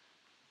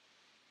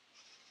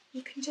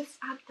you can just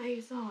add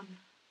those on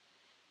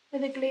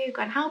with a glue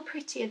gun. How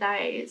pretty are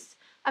those?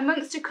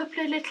 Amongst a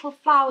couple of little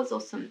flowers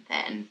or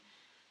something.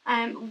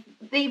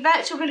 The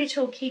Virtual Village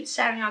Hall keeps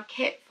sharing our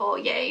kit for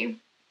you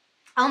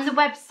on the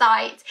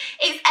website.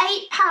 It's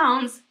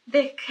 £8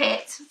 the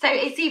kit, so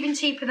it's even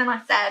cheaper than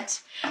I said.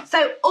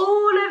 So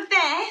all of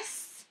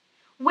this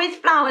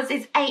with flowers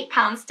is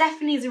 £8.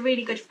 Stephanie is a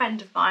really good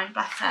friend of mine,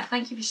 bless her.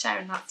 Thank you for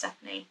sharing that,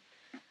 Stephanie.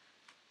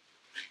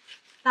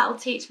 That'll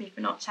teach me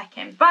for not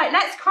checking. Right,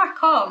 let's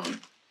crack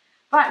on.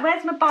 Right,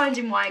 where's my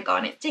binding wire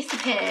gone? It's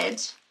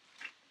disappeared.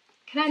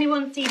 Can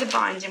anyone see the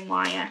binding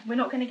wire? We're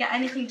not going to get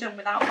anything done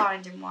without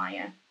binding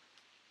wire.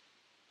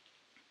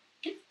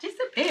 It's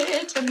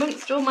disappeared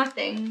amongst all my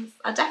things.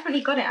 I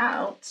definitely got it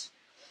out.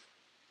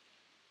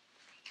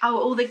 Oh,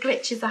 all the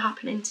glitches are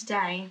happening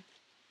today.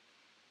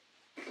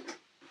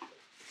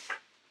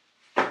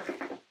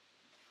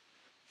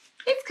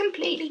 It's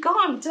completely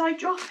gone. Did I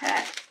drop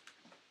it?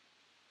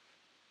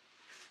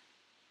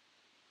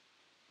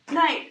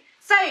 No.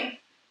 So,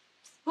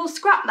 we'll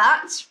scrap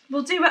that.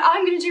 We'll do it.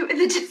 I'm going to do it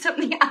with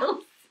something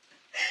else.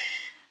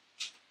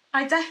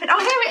 I definitely... Oh,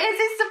 here it is.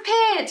 It's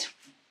appeared.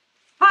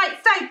 Right,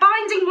 so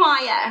binding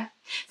wire.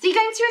 So you're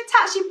going to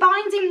attach your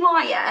binding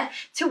wire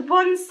to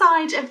one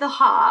side of the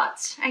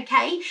heart,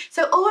 okay?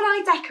 So all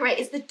I decorate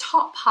is the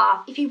top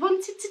half. If you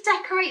wanted to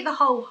decorate the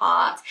whole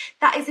heart,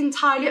 that is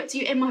entirely up to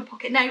you. In my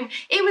pocket. No,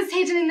 it was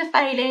hidden in the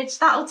foliage.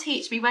 That'll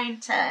teach me,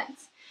 won't it?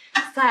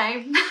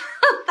 So,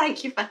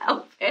 thank you for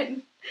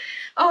helping.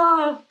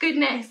 Oh,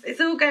 goodness, it's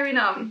all going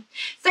on.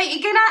 So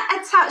you're going to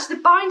attach the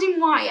binding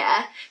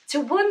wire to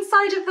one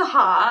side of the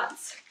heart.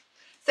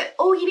 So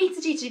all you need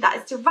to do that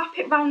is to wrap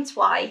it round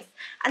twice,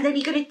 and then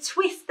you're going to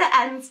twist the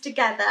ends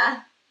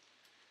together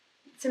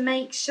to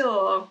make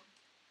sure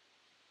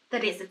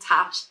that it's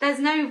attached. There's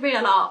no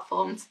real art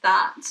form to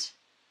that.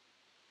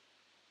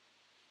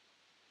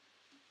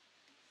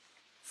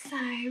 So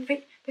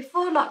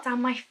before lockdown,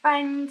 my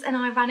friends and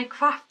I ran a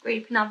craft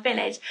group in our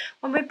village.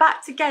 When we're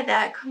back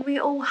together, can we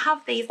all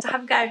have these to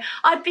have a go?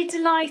 I'd be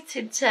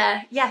delighted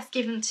to, yes,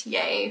 give them to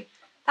you.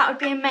 That would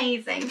be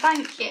amazing,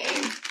 thank you.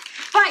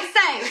 Right,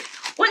 so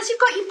once you've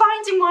got your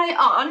binding wire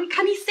on,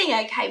 can you see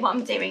okay what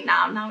I'm doing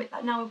now? Now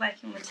we're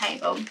working on the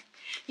table.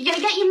 You're going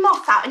to get your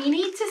moss out and you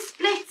need to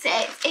split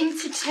it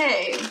into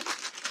two.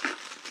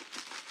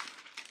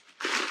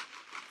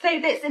 So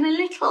that's in a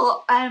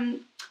little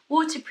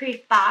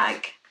waterproof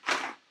bag.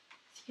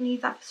 You can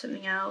use that for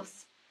something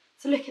else.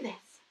 So look at this.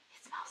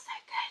 It smells so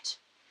good.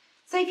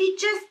 So if you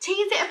just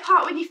tease it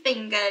apart with your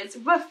fingers,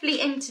 roughly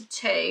into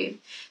two.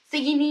 So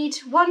you need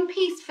one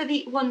piece for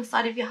the one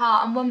side of your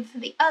heart and one for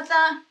the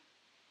other.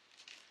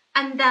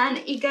 And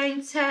then you're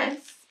going to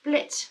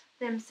split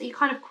them, so you're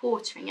kind of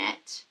quartering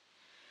it.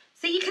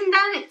 So you can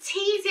then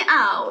tease it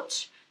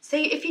out. So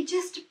if you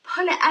just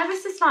pull it ever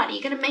so slightly,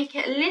 you're going to make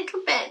it a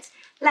little bit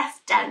less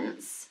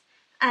dense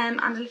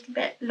and a little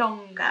bit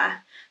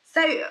longer.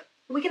 So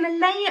we're going to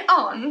lay it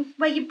on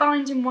where your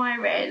binding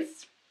wire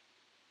is.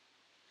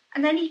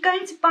 And then you're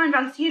going to bind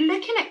around. So you're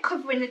looking at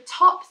covering the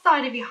top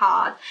side of your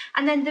heart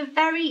and then the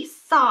very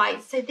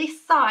side. So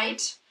this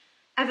side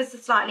ever so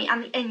slightly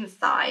and the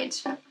inside.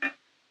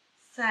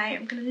 So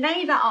I'm going to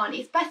lay that on.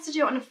 It's best to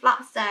do it on a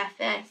flat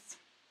surface.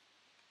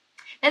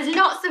 There's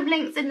lots of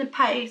links in the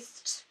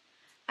post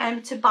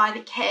to buy the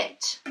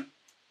kit.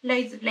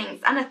 Loads of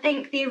links. And I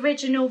think the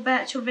original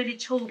Virtual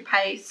Village Hall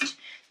post,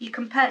 you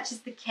can purchase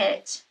the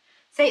kit.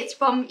 So it's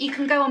from, you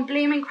can go on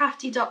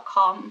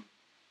bloomingcrafty.com.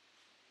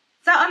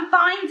 So I'm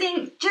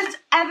binding, just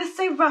ever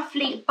so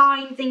roughly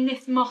binding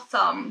this moss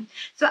on.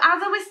 So as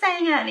I was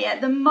saying earlier,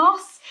 the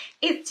moss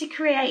is to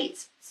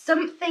create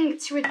something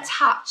to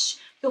attach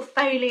your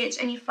foliage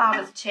and your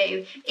flowers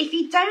to. If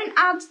you don't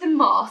add the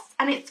moss,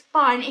 and it's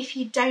fine if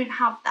you don't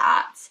have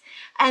that,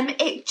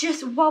 it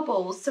just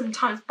wobbles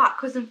sometimes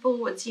backwards and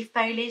forwards, your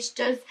foliage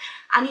does,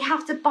 and you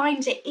have to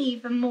bind it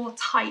even more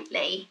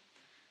tightly.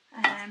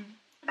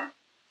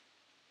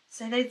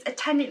 So there's a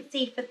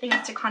tendency for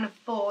things to kind of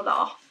fall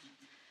off.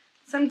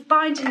 So I'm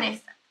binding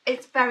this,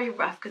 it's very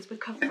rough because we're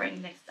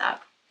covering this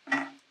up.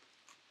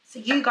 So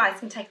you guys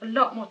can take a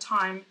lot more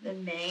time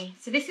than me.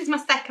 So this is my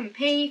second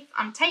piece.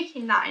 I'm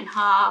taking that in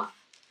half.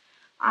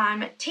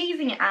 I'm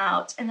teasing it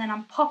out and then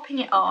I'm popping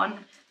it on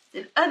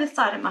to the other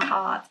side of my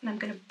heart and I'm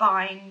going to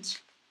bind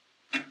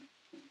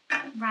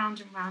round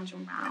and round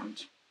and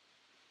round.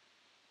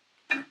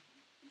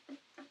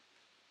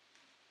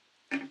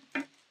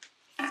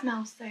 It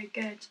smells so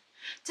good.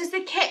 Does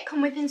the kit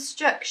come with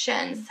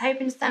instructions? I was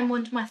hoping to send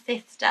one to my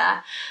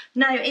sister.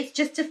 No, it's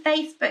just a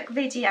Facebook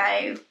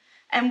video.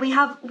 And we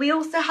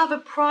also have a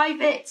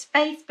private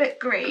Facebook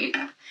group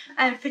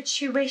for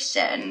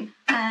tuition.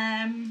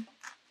 So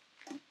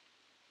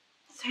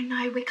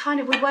no,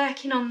 we're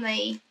working on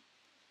the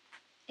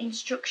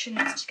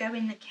instructions to go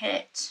in the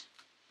kit.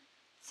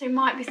 So it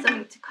might be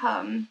something to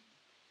come.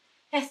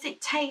 Yes, it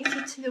takes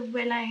you to the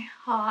Willow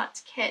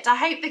Heart kit. I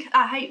hope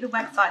the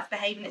website's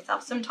behaving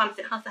itself. Sometimes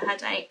it has a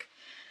headache.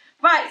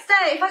 Right, so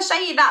if I show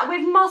you that,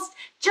 we've mossed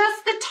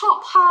just the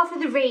top half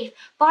of the wreath.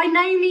 By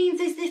no means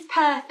is this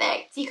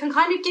perfect. You can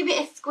kind of give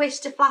it a squish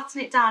to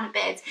flatten it down a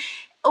bit,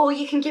 or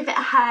you can give it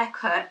a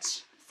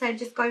haircut. So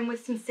just go in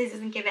with some scissors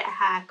and give it a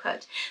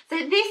haircut. So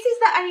this is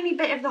the only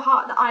bit of the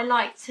heart that I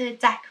like to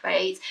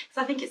decorate, because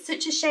I think it's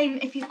such a shame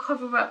if you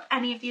cover up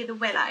any of the other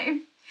willow.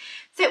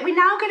 So we're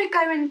now going to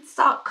go and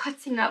start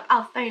cutting up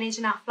our foliage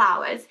and our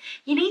flowers.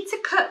 You need to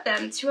cut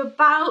them to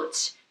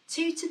about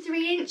 2 to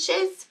 3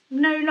 inches,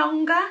 no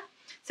longer.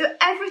 So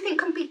everything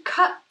can be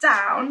cut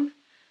down,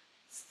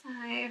 so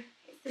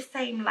it's the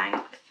same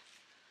length.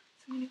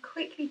 So I'm going to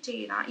quickly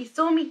do that. You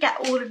saw me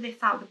get all of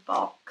this out of the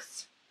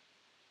box.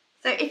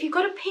 So if you've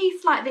got a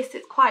piece like this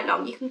that's quite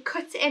long, you can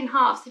cut it in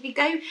half. So if you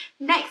go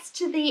next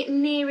to the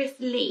nearest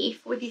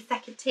leaf with your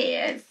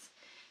secateurs,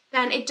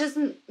 then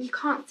you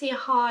can't see a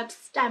hard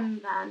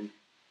stem then.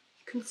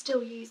 You can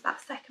still use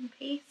that second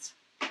piece.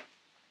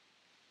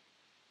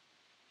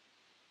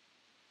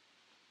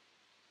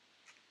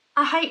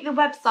 I hope the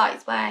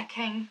website's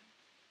working.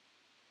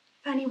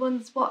 If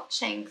anyone's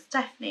watching,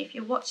 Stephanie, if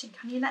you're watching,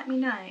 can you let me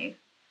know?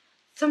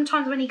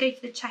 Sometimes when you go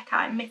to the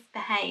checkout, it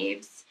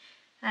misbehaves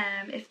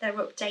if they're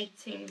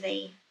updating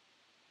the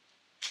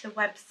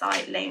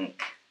website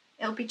link.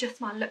 It'll be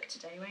just my luck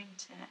today,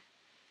 won't it?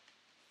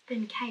 It's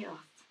been chaos.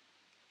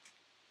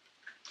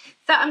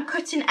 So I'm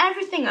cutting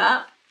everything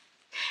up,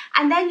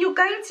 and then you're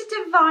going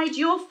to divide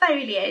your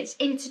foliage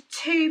into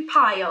 2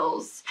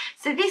 piles.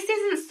 So this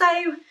isn't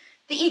so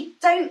that you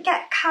don't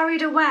get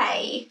carried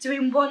away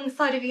doing one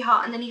side of your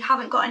heart and then you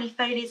haven't got any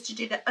foliage to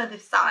do the other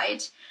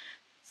side.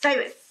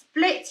 So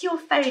split your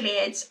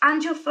foliage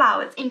and your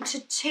flowers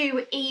into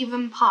 2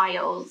 even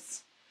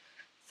piles.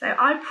 So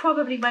I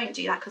probably won't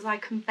do that because I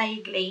can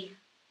vaguely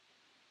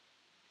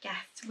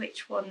guess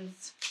which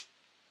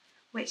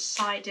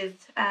side is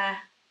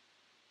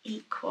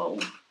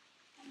equal.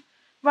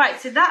 Right,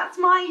 so that's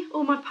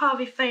all my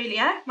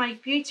parvifolia, my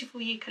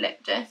beautiful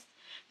eucalyptus.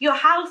 Your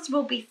house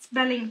will be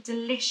smelling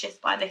delicious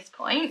by this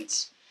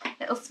point.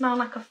 It'll smell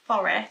like a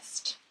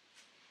forest.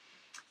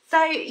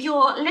 So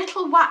your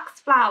little wax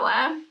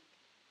flower,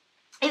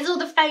 is all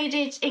the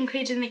foliage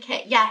included in the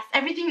kit? Yes,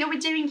 everything that we're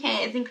doing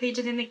here is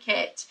included in the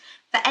kit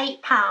for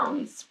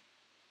 £8.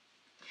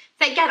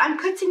 So again, I'm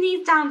cutting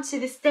these down to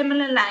the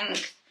similar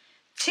length,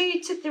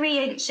 2 to 3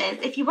 inches.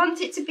 If you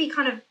want it to be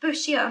kind of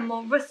bushier and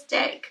more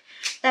rustic,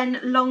 then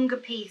longer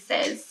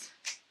pieces.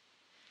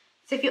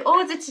 So if you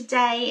order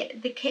today,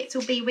 the kits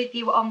will be with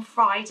you on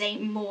Friday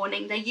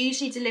morning. They're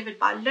usually delivered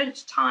by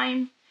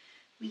lunchtime.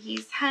 We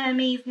use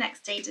Hermes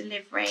next day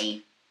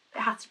delivery.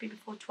 It has to be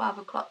before 12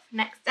 o'clock for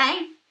next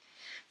day.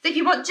 So if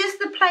you want just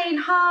the plain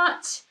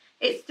heart,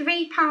 it's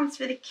 £3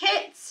 for the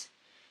kit.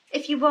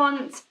 If you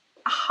want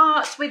a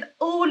heart with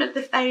all of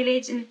the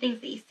foliage and the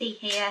things that you see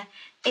here,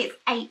 it's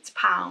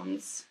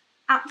 £8.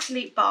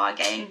 Absolute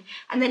bargain.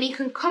 And then you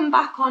can come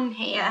back on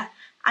here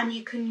and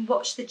you can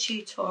watch the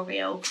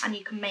tutorial and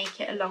you can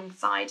make it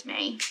alongside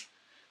me.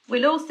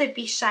 We'll also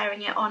be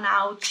sharing it on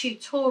our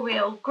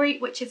tutorial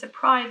group, which is a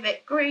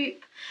private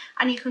group,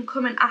 and you can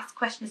come and ask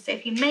questions. So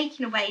if you're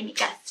making away and you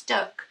get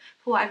stuck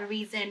for whatever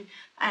reason,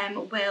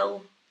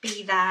 we'll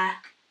be there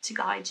to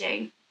guide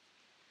you.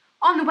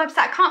 On the website,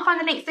 I can't find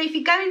the link, so if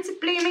you go into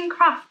Blooming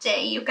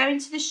Crafty, you'll go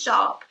into the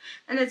shop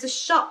and there's a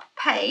shop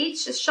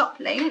page, a shop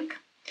link,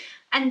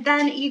 and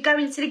then you go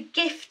into the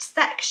gift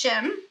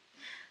section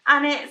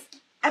and it's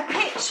a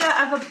picture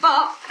of a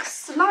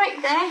box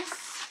like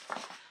this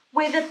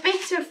with a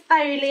bit of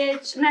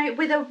foliage,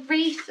 with a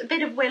wreath, a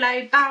bit of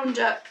willow bound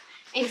up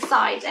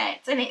inside it,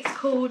 and it's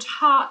called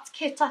Heart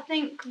Kit, I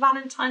think,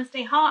 Valentine's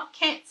Day Heart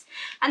Kit.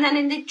 And then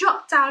in the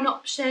drop down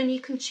option you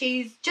can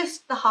choose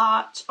just the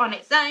heart on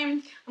its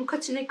own. I'm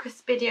cutting a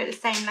Crispidio the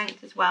same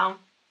length as well.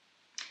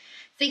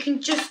 So you can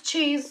just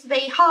choose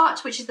the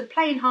heart, which is the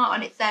plain heart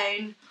on its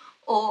own,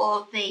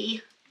 or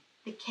the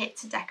kit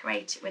to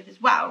decorate it with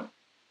as well.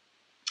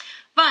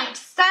 Right,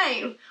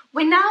 so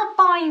we're now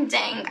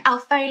binding our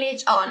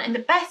foliage on, and the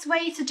best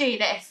way to do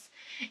this,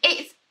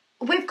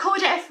 we've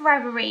called it a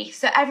forever wreath,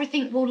 so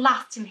everything will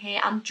last in here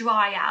and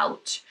dry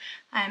out.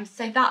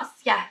 So that's,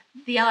 yeah,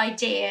 the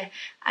idea.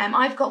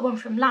 I've got one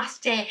from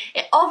last year.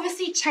 It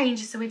obviously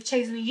changes, so we've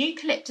chosen the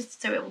eucalyptus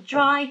so it will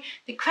dry.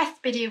 The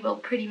Crispidio will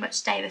pretty much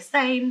stay the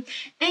same.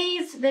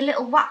 These, the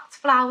little wax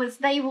flowers,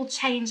 they will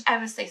change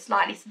ever so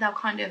slightly, so they'll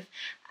kind of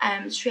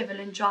shrivel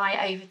and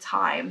dry over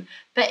time.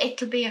 But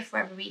it'll be a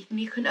forever wreath, and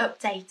you can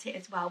update it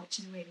as well, which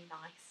is really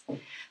nice.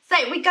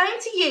 So we're going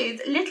to use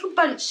little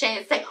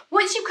bunches. So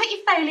once you've cut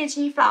your foliage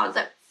and your flowers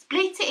up,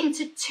 split it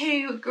into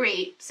 2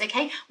 groups,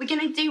 okay? We're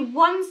going to do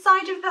one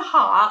side of the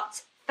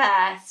heart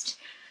first.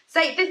 So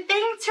the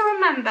thing to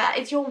remember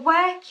is you're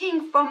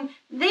working from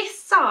this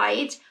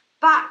side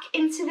back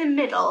into the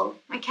middle,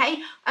 okay?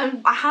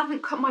 And I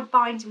haven't cut my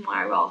binding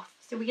wire off,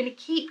 so we're going to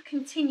keep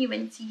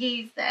continuing to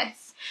use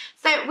this.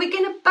 So we're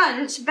going to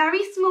bunch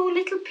very small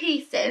little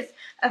pieces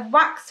of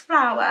wax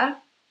flower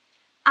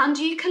and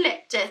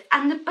eucalyptus,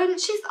 and the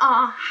bunches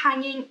are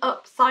hanging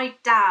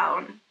upside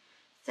down.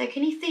 So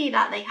can you see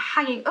that? They're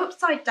hanging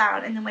upside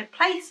down, and then we're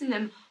placing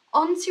them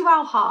onto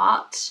our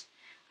heart,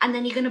 and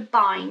then you're going to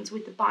bind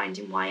with the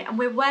binding wire, and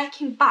we're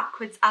working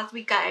backwards as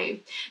we go.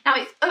 Now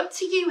it's up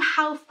to you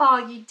how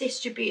far you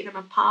distribute them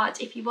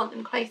apart. If you want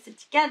them closer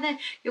together,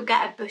 you'll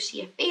get a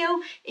bushier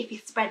feel. If you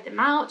spread them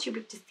out, you'll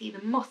be able to see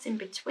the moss in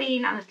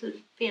between, and it'll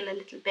feel a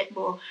little bit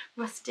more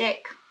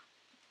rustic.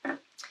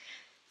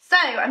 So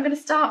I'm going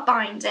to start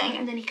binding,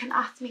 and then you can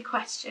ask me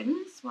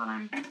questions while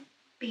I'm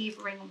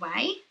beavering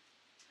away.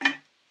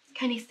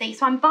 Can you see?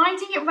 So I'm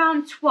binding it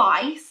round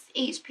twice,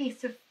 each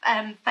piece of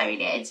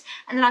foliage,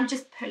 and then I'm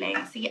just pulling.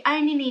 So you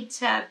only need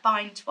to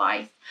bind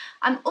twice.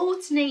 I'm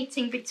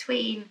alternating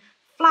between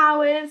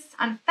flowers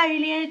and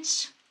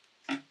foliage.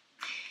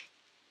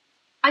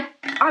 I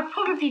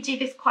probably do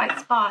this quite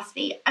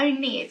sparsely,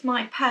 only it's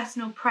my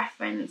personal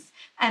preference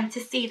to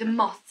see the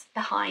moss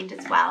behind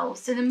as well.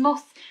 So the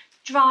moss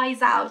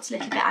dries out a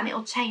little bit and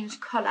it'll change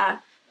colour.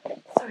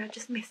 Sorry, I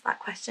just missed that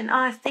question.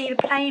 I see the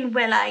plain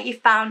willow you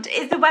found.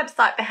 Is the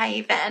website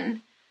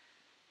behaving?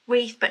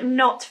 Wreath but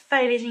not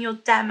foliage in your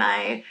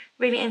demo.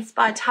 Really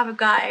inspired to have a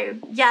go.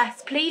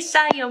 Yes, please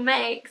share your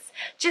mix.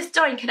 Just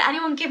join. Can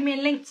anyone give me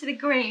a link to the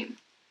group?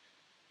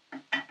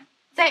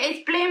 So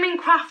it's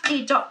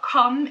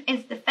bloomingcrafty.com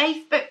is the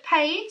Facebook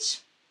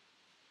page.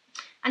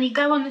 And you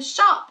go on the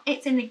shop.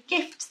 It's in the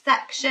gift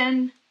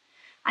section.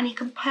 And you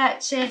can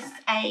purchase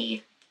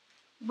a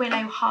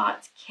willow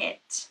heart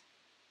kit.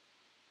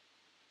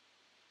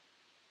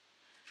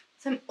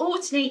 So I'm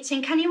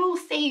alternating. Can you all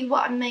see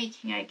what I'm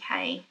making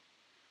okay?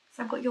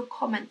 So I've got your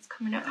comments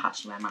coming up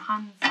actually where my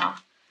hands are.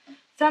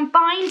 So I'm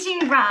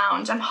binding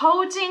round. I'm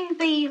holding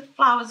the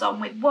flowers on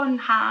with one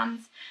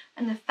hand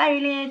and the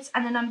foliage,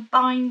 and then I'm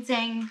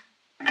binding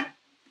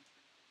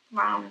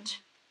round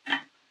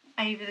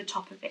over the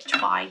top of it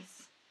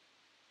twice.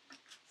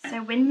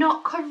 So we're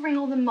not covering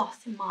all the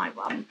moss in my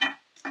one.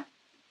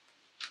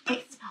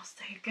 It smells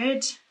so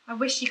good. I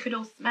wish you could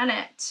all smell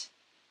it.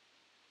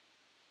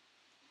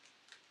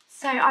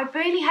 So I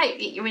really hope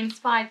that you're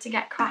inspired to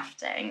get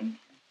crafting.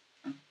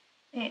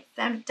 It's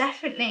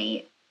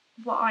definitely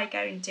what I go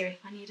and do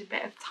if I need a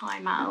bit of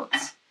time out.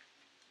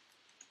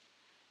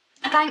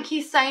 Thank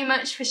you so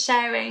much for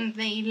sharing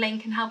the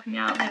link and helping me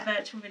out with the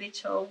virtual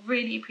village haul.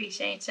 Really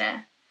appreciate it.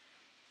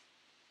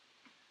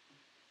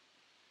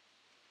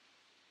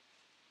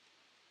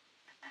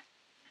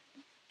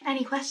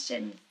 Any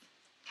questions?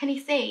 Can you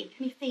see?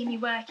 Can you see me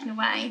working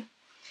away?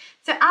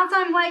 So as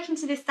I'm working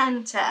to the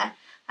centre,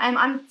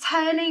 I'm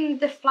turning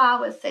the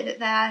flowers so that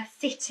they're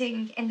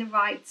sitting in the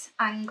right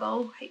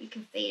angle. Hope you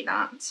can see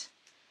that.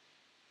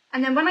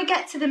 And then when I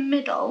get to the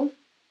middle,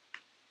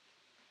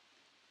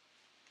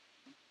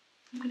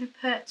 I'm going to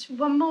put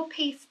one more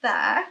piece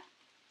there.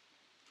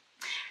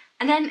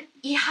 And then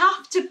you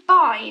have to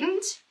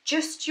bind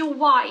just your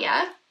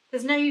wire.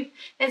 There's no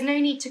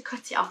need to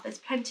cut it off. There's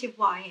plenty of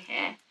wire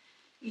here.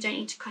 You don't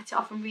need to cut it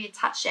off and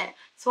reattach it.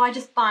 So I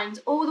just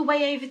bind all the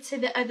way over to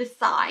the other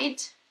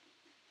side.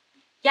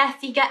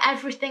 Yes, you get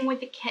everything with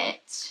the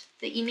kit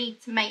that you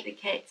need to make the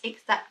kit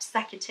except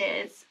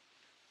secateurs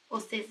or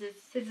scissors.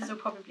 Scissors will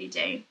probably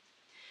do.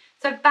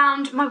 So I've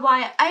bound my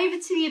wire over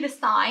to the other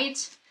side.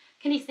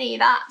 Can you see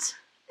that?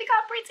 Look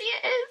how pretty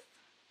it is.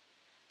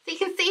 So you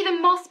can see the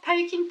moss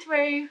poking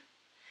through.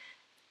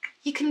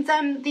 You can,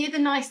 the other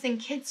nice thing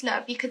kids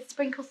love, you could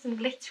sprinkle some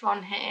glitter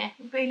on here.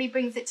 It really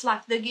brings it to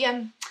life.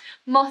 The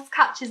moss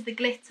catches the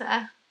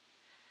glitter.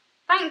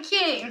 Thank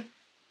you.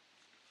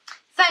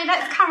 So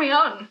let's carry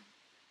on.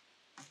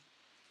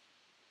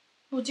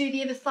 We'll do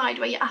the other side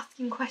where you're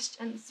asking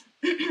questions.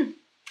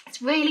 It's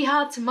really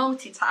hard to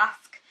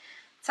multitask,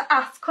 to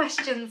ask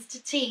questions,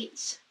 to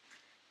teach,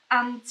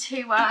 and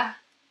to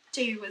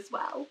do as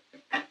well.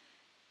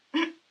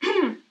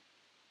 I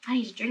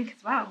need a drink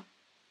as well.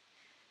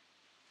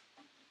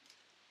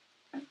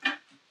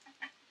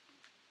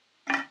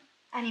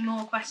 Any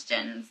more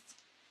questions?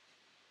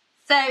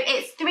 So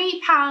it's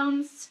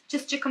 £3,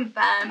 just to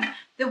confirm.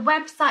 The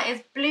website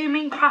is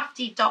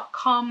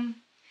bloomingcrafty.com.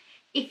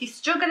 If you're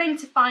struggling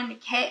to find the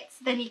kits,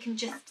 then you can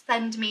just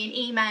send me an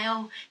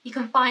email. You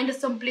can find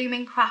us on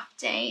Blooming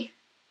Crafty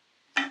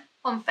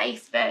on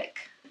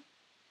Facebook,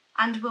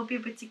 and we'll be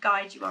able to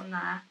guide you on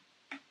there.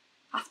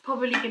 That's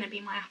probably going to be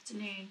my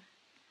afternoon.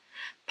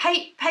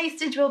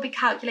 Postage will be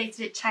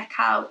calculated at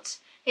checkout.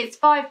 It's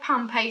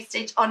 £5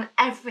 postage on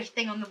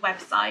everything on the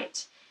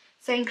website.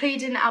 So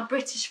including our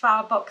British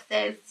flower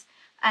boxes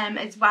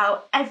as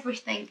well,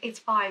 everything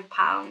is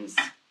 £5.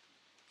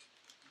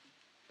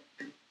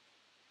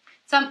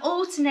 So I'm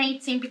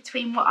alternating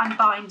between what I'm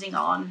binding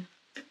on.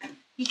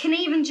 You can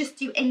even just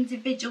do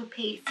individual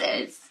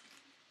pieces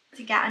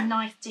to get a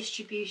nice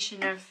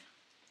distribution of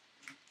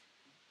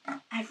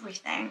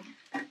everything.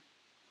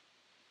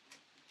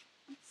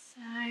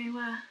 So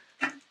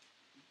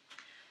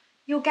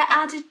you'll get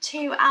added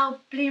to our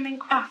Blooming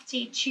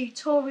Crafty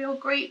tutorial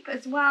group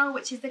as well,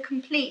 which is a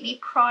completely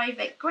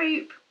private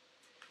group.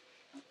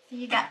 So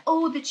you get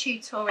all the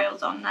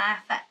tutorials on there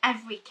for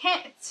every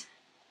kit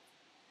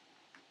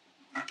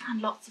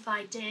and lots of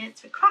ideas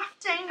for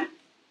crafting.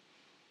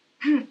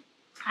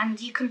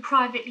 And you can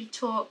privately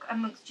talk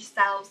amongst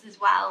yourselves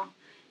as well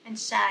and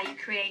share your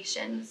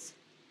creations.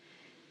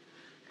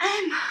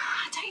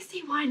 I don't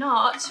see why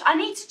not. I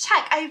need to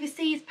check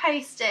overseas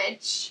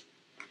postage.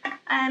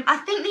 I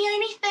think the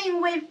only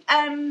thing with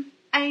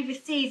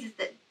overseas is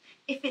that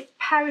if it's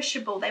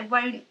perishable, they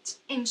won't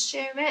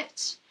insure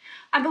it.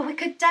 But we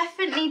could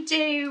definitely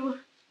do,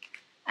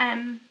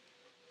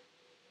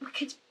 we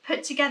could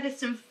put together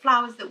some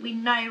flowers that we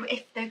know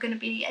if they're going to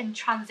be in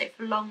transit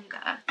for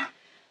longer,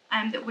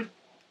 that would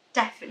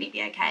definitely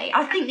be okay.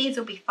 I think these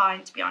will be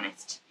fine, to be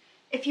honest.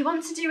 If you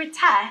want to do a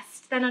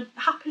test, then I'd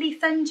happily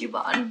send you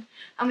one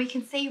and we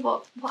can see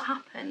what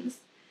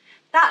happens.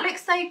 That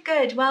looks so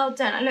good, well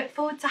done. I look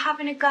forward to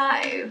having a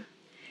go.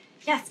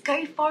 Yes,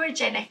 go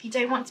foraging if you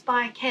don't want to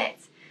buy a kit.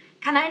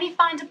 Can only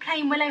find a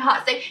plain willow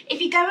heart. So if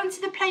you go into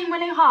the plain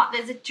willow heart,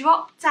 there's a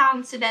drop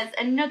down, so there's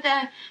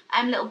another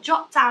little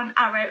drop down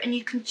arrow and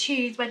you can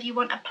choose whether you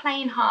want a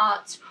plain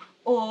heart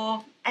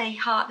or a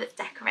heart that's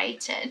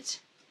decorated.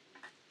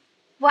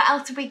 What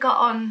else have we got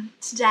on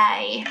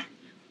today?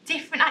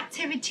 Different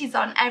activities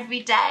on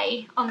every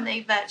day on the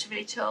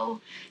virtual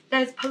tool.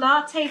 There's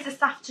Pilates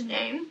this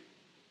afternoon.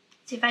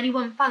 So if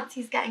anyone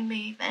fancies getting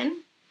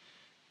moving,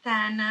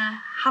 then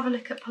have a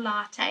look at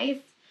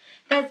Pilates.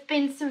 There's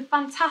been some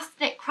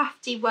fantastic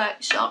crafty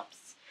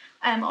workshops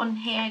on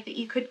here that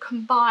you could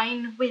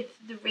combine with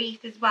the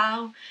wreath as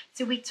well.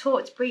 So we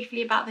talked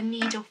briefly about the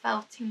needle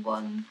felting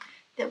one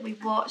that we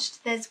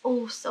watched. There's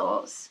all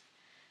sorts.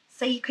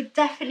 So you could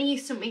definitely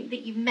use something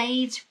that you've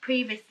made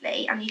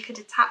previously and you could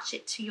attach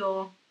it to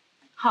your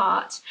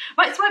heart.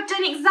 Right, so I've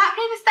done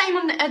exactly the same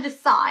on the other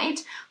side.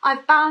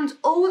 I've bound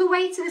all the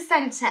way to the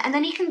centre and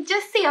then you can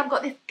just see I've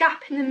got this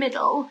gap in the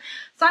middle.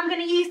 So I'm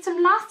going to use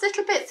some last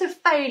little bits of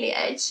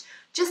foliage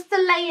just to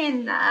lay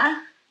in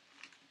there.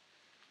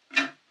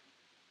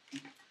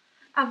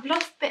 I've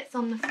lost bits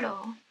on the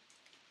floor.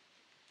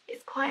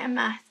 It's quite a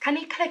mess. Can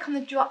you click on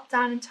the drop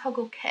down and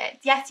toggle kit?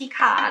 Yes, you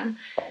can.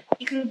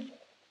 You can.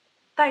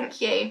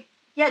 Thank you.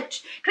 Yeah,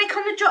 click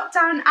on the drop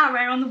down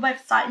arrow on the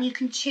website and you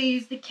can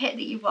choose the kit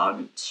that you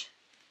want.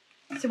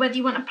 So whether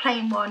you want a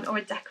plain one or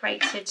a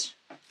decorated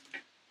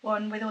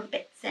one with all the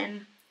bits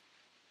in.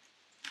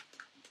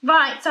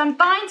 Right, so I'm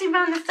binding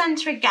around the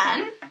centre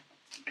again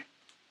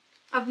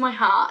of my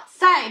heart.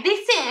 So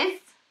this is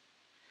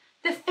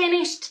the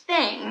finished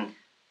thing.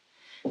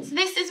 So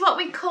this is what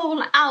we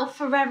call our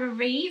forever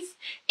wreaths.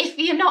 If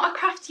you're not a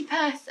crafty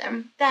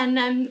person,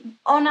 then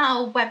on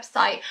our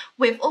website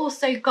we've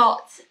also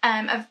got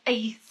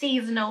a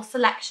seasonal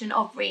selection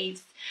of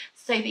wreaths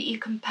so that you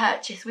can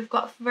purchase. We've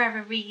got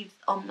forever wreaths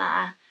on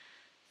there.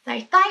 So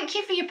thank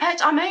you for your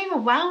purchase. I'm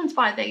overwhelmed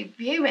by the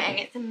viewing.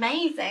 It's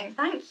amazing.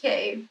 Thank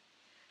you.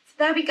 So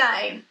there we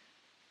go.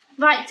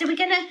 Right, so we're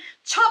going to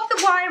chop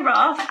the wire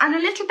off, and a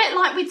little bit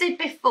like we did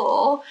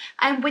before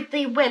with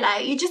the willow,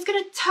 you're just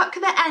going to tuck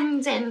the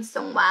end in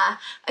somewhere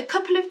a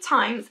couple of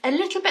times, a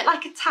little bit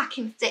like a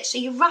tacking stitch. So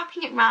you're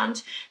wrapping it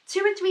round 2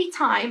 or 3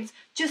 times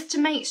just to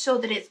make sure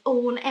that it's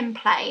all in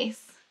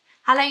place.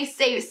 Hello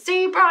Sue.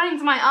 Sue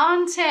Bryan's my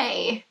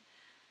auntie.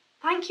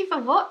 Thank you for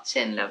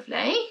watching,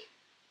 lovely.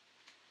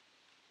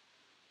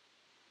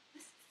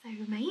 This is so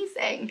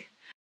amazing.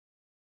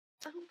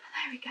 Oh,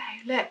 there we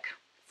go, look.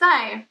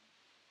 So,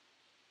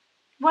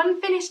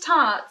 one finished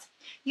heart.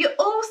 You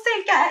also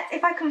get,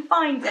 if I can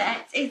find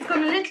it, it's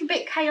gone a little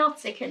bit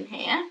chaotic in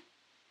here.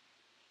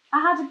 I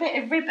had a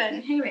bit of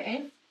ribbon, here it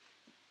is.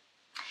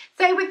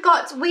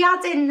 So we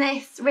add in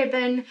this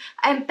ribbon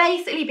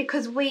basically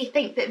because we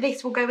think that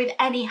this will go with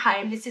any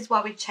home. This is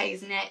why we've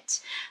chosen it.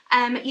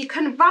 You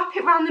can wrap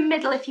it around the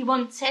middle if you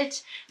wanted,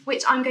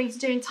 which I'm going to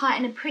do and tie it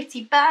in a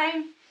pretty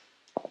bow.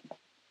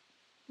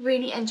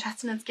 Really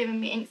interesting, it's given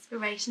me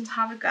inspiration to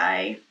have a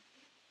go.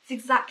 It's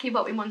exactly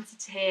what we wanted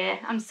to hear.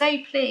 I'm so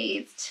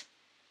pleased.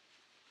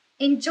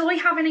 Enjoy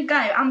having a go,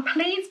 and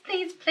please,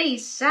 please,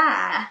 please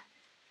share.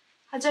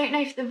 I don't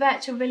know if the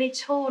virtual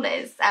village hall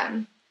is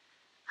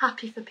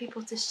happy for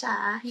people to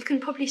share. You can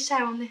probably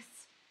share on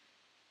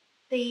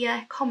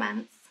the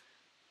comments.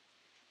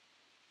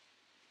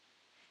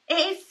 It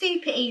is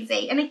super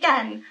easy, and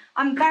again,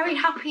 I'm very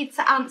happy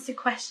to answer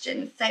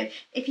questions. So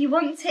if you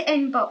want to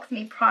inbox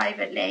me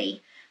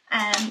privately,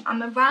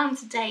 I'm around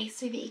today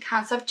so that you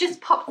can. So I've just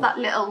popped that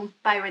little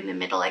bow in the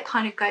middle. It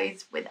kind of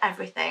goes with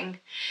everything.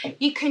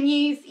 You can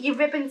use your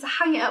ribbon to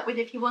hang it up with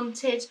if you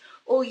wanted,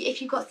 or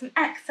if you've got some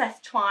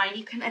excess twine,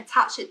 you can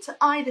attach it to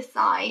either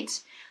side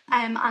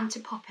and to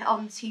pop it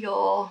onto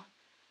your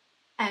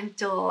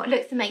door. It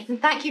looks amazing.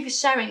 Thank you for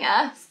showing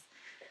us.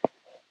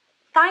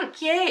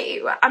 thank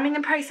you. I'm in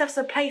the process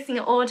of placing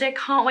an order.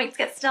 Can't wait to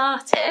get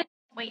started.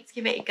 Wait to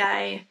give it a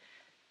go.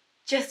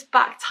 Just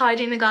back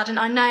tidying the garden.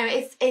 I know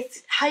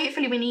it's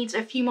hopefully we need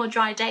a few more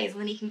dry days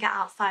and then you can get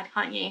outside,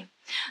 can't you?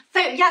 So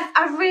yes,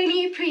 I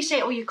really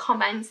appreciate all your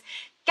comments.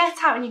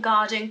 Get out in your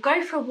garden,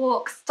 go for a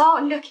walk,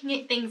 start looking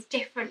at things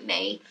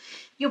differently.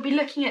 You'll be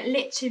looking at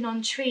lichens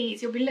on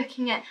trees, you'll be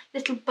looking at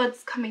little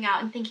buds coming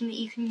out and thinking that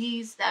you can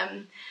use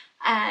them.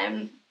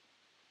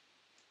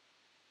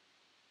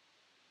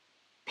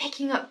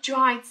 Picking up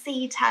dried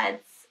seed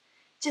heads.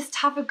 Just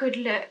have a good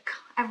look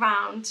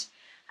around.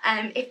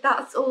 If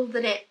that's all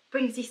that it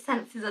brings your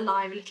senses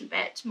alive a little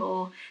bit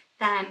more,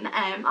 then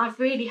I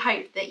really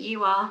hope that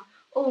you are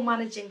all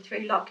managing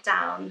through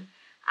lockdown,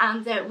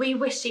 and we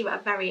wish you a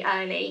very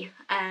early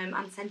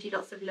and send you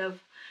lots of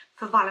love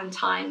for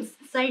Valentine's.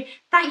 So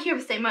thank you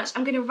ever so much.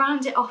 I'm going to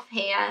round it off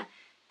here.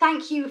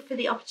 Thank you for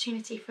the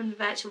opportunity from the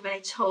Virtual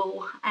Village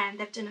Hall, and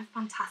they've done a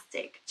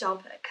fantastic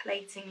job at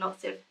collating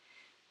lots of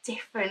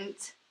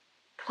different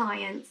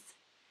clients.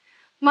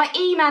 My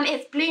email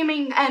is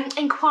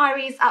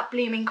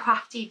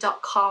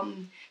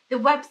inquiries@bloomingcrafty.com. The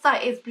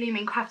website is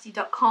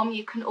bloomingcrafty.com.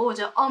 You can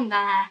order on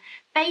there.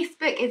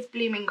 Facebook is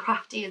Blooming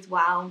Crafty as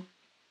well.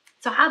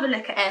 So have a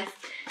look at us.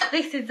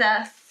 This is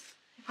us.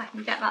 If I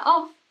can get that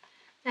off.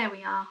 There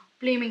we are.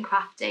 Blooming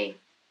Crafty.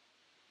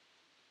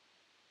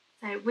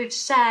 So we've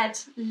shared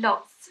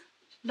lots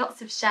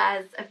of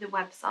shares of the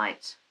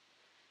website.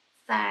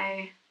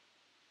 So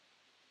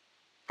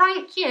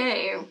thank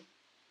you.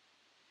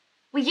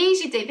 We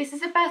usually do, this is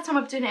the first time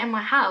I've done it in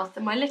my house,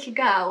 and my little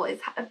girl is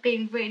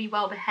being really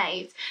well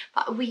behaved,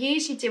 but we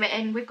usually do it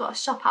we've got a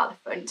shop out the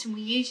front, and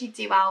we usually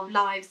do our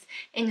lives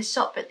in the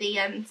shop, but the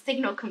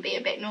signal can be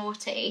a bit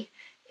naughty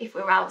if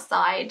we're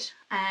outside,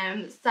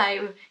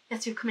 so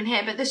yes, we've come in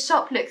here, but the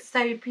shop looks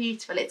so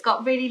beautiful. It's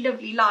got really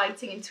lovely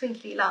lighting and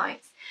twinkly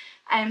lights.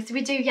 So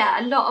we do, yeah,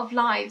 a lot of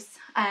lives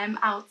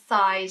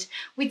outside.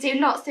 We do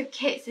lots of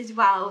kits as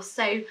well,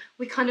 so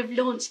we kind of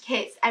launch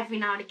kits every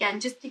now and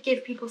again just to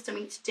give people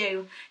something to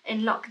do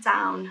in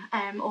lockdown,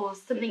 or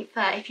something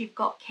for if you've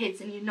got kids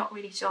and you're not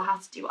really sure how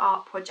to do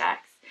art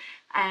projects.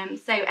 And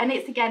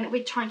it's, again,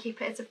 we try and keep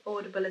it as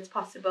affordable as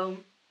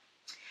possible.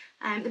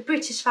 The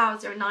British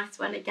flowers are a nice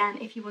one, again,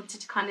 if you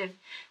wanted to kind of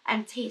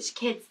teach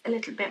kids a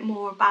little bit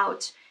more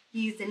about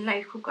using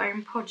local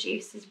grown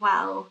produce as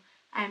well.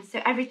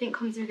 So everything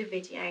comes with a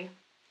video.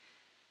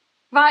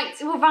 Right,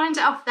 we'll round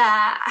it off there.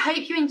 I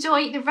hope you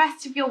enjoy the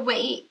rest of your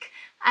week.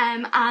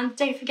 And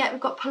don't forget,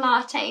 we've got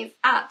Pilates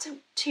at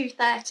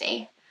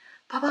 2:30.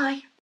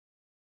 Bye-bye.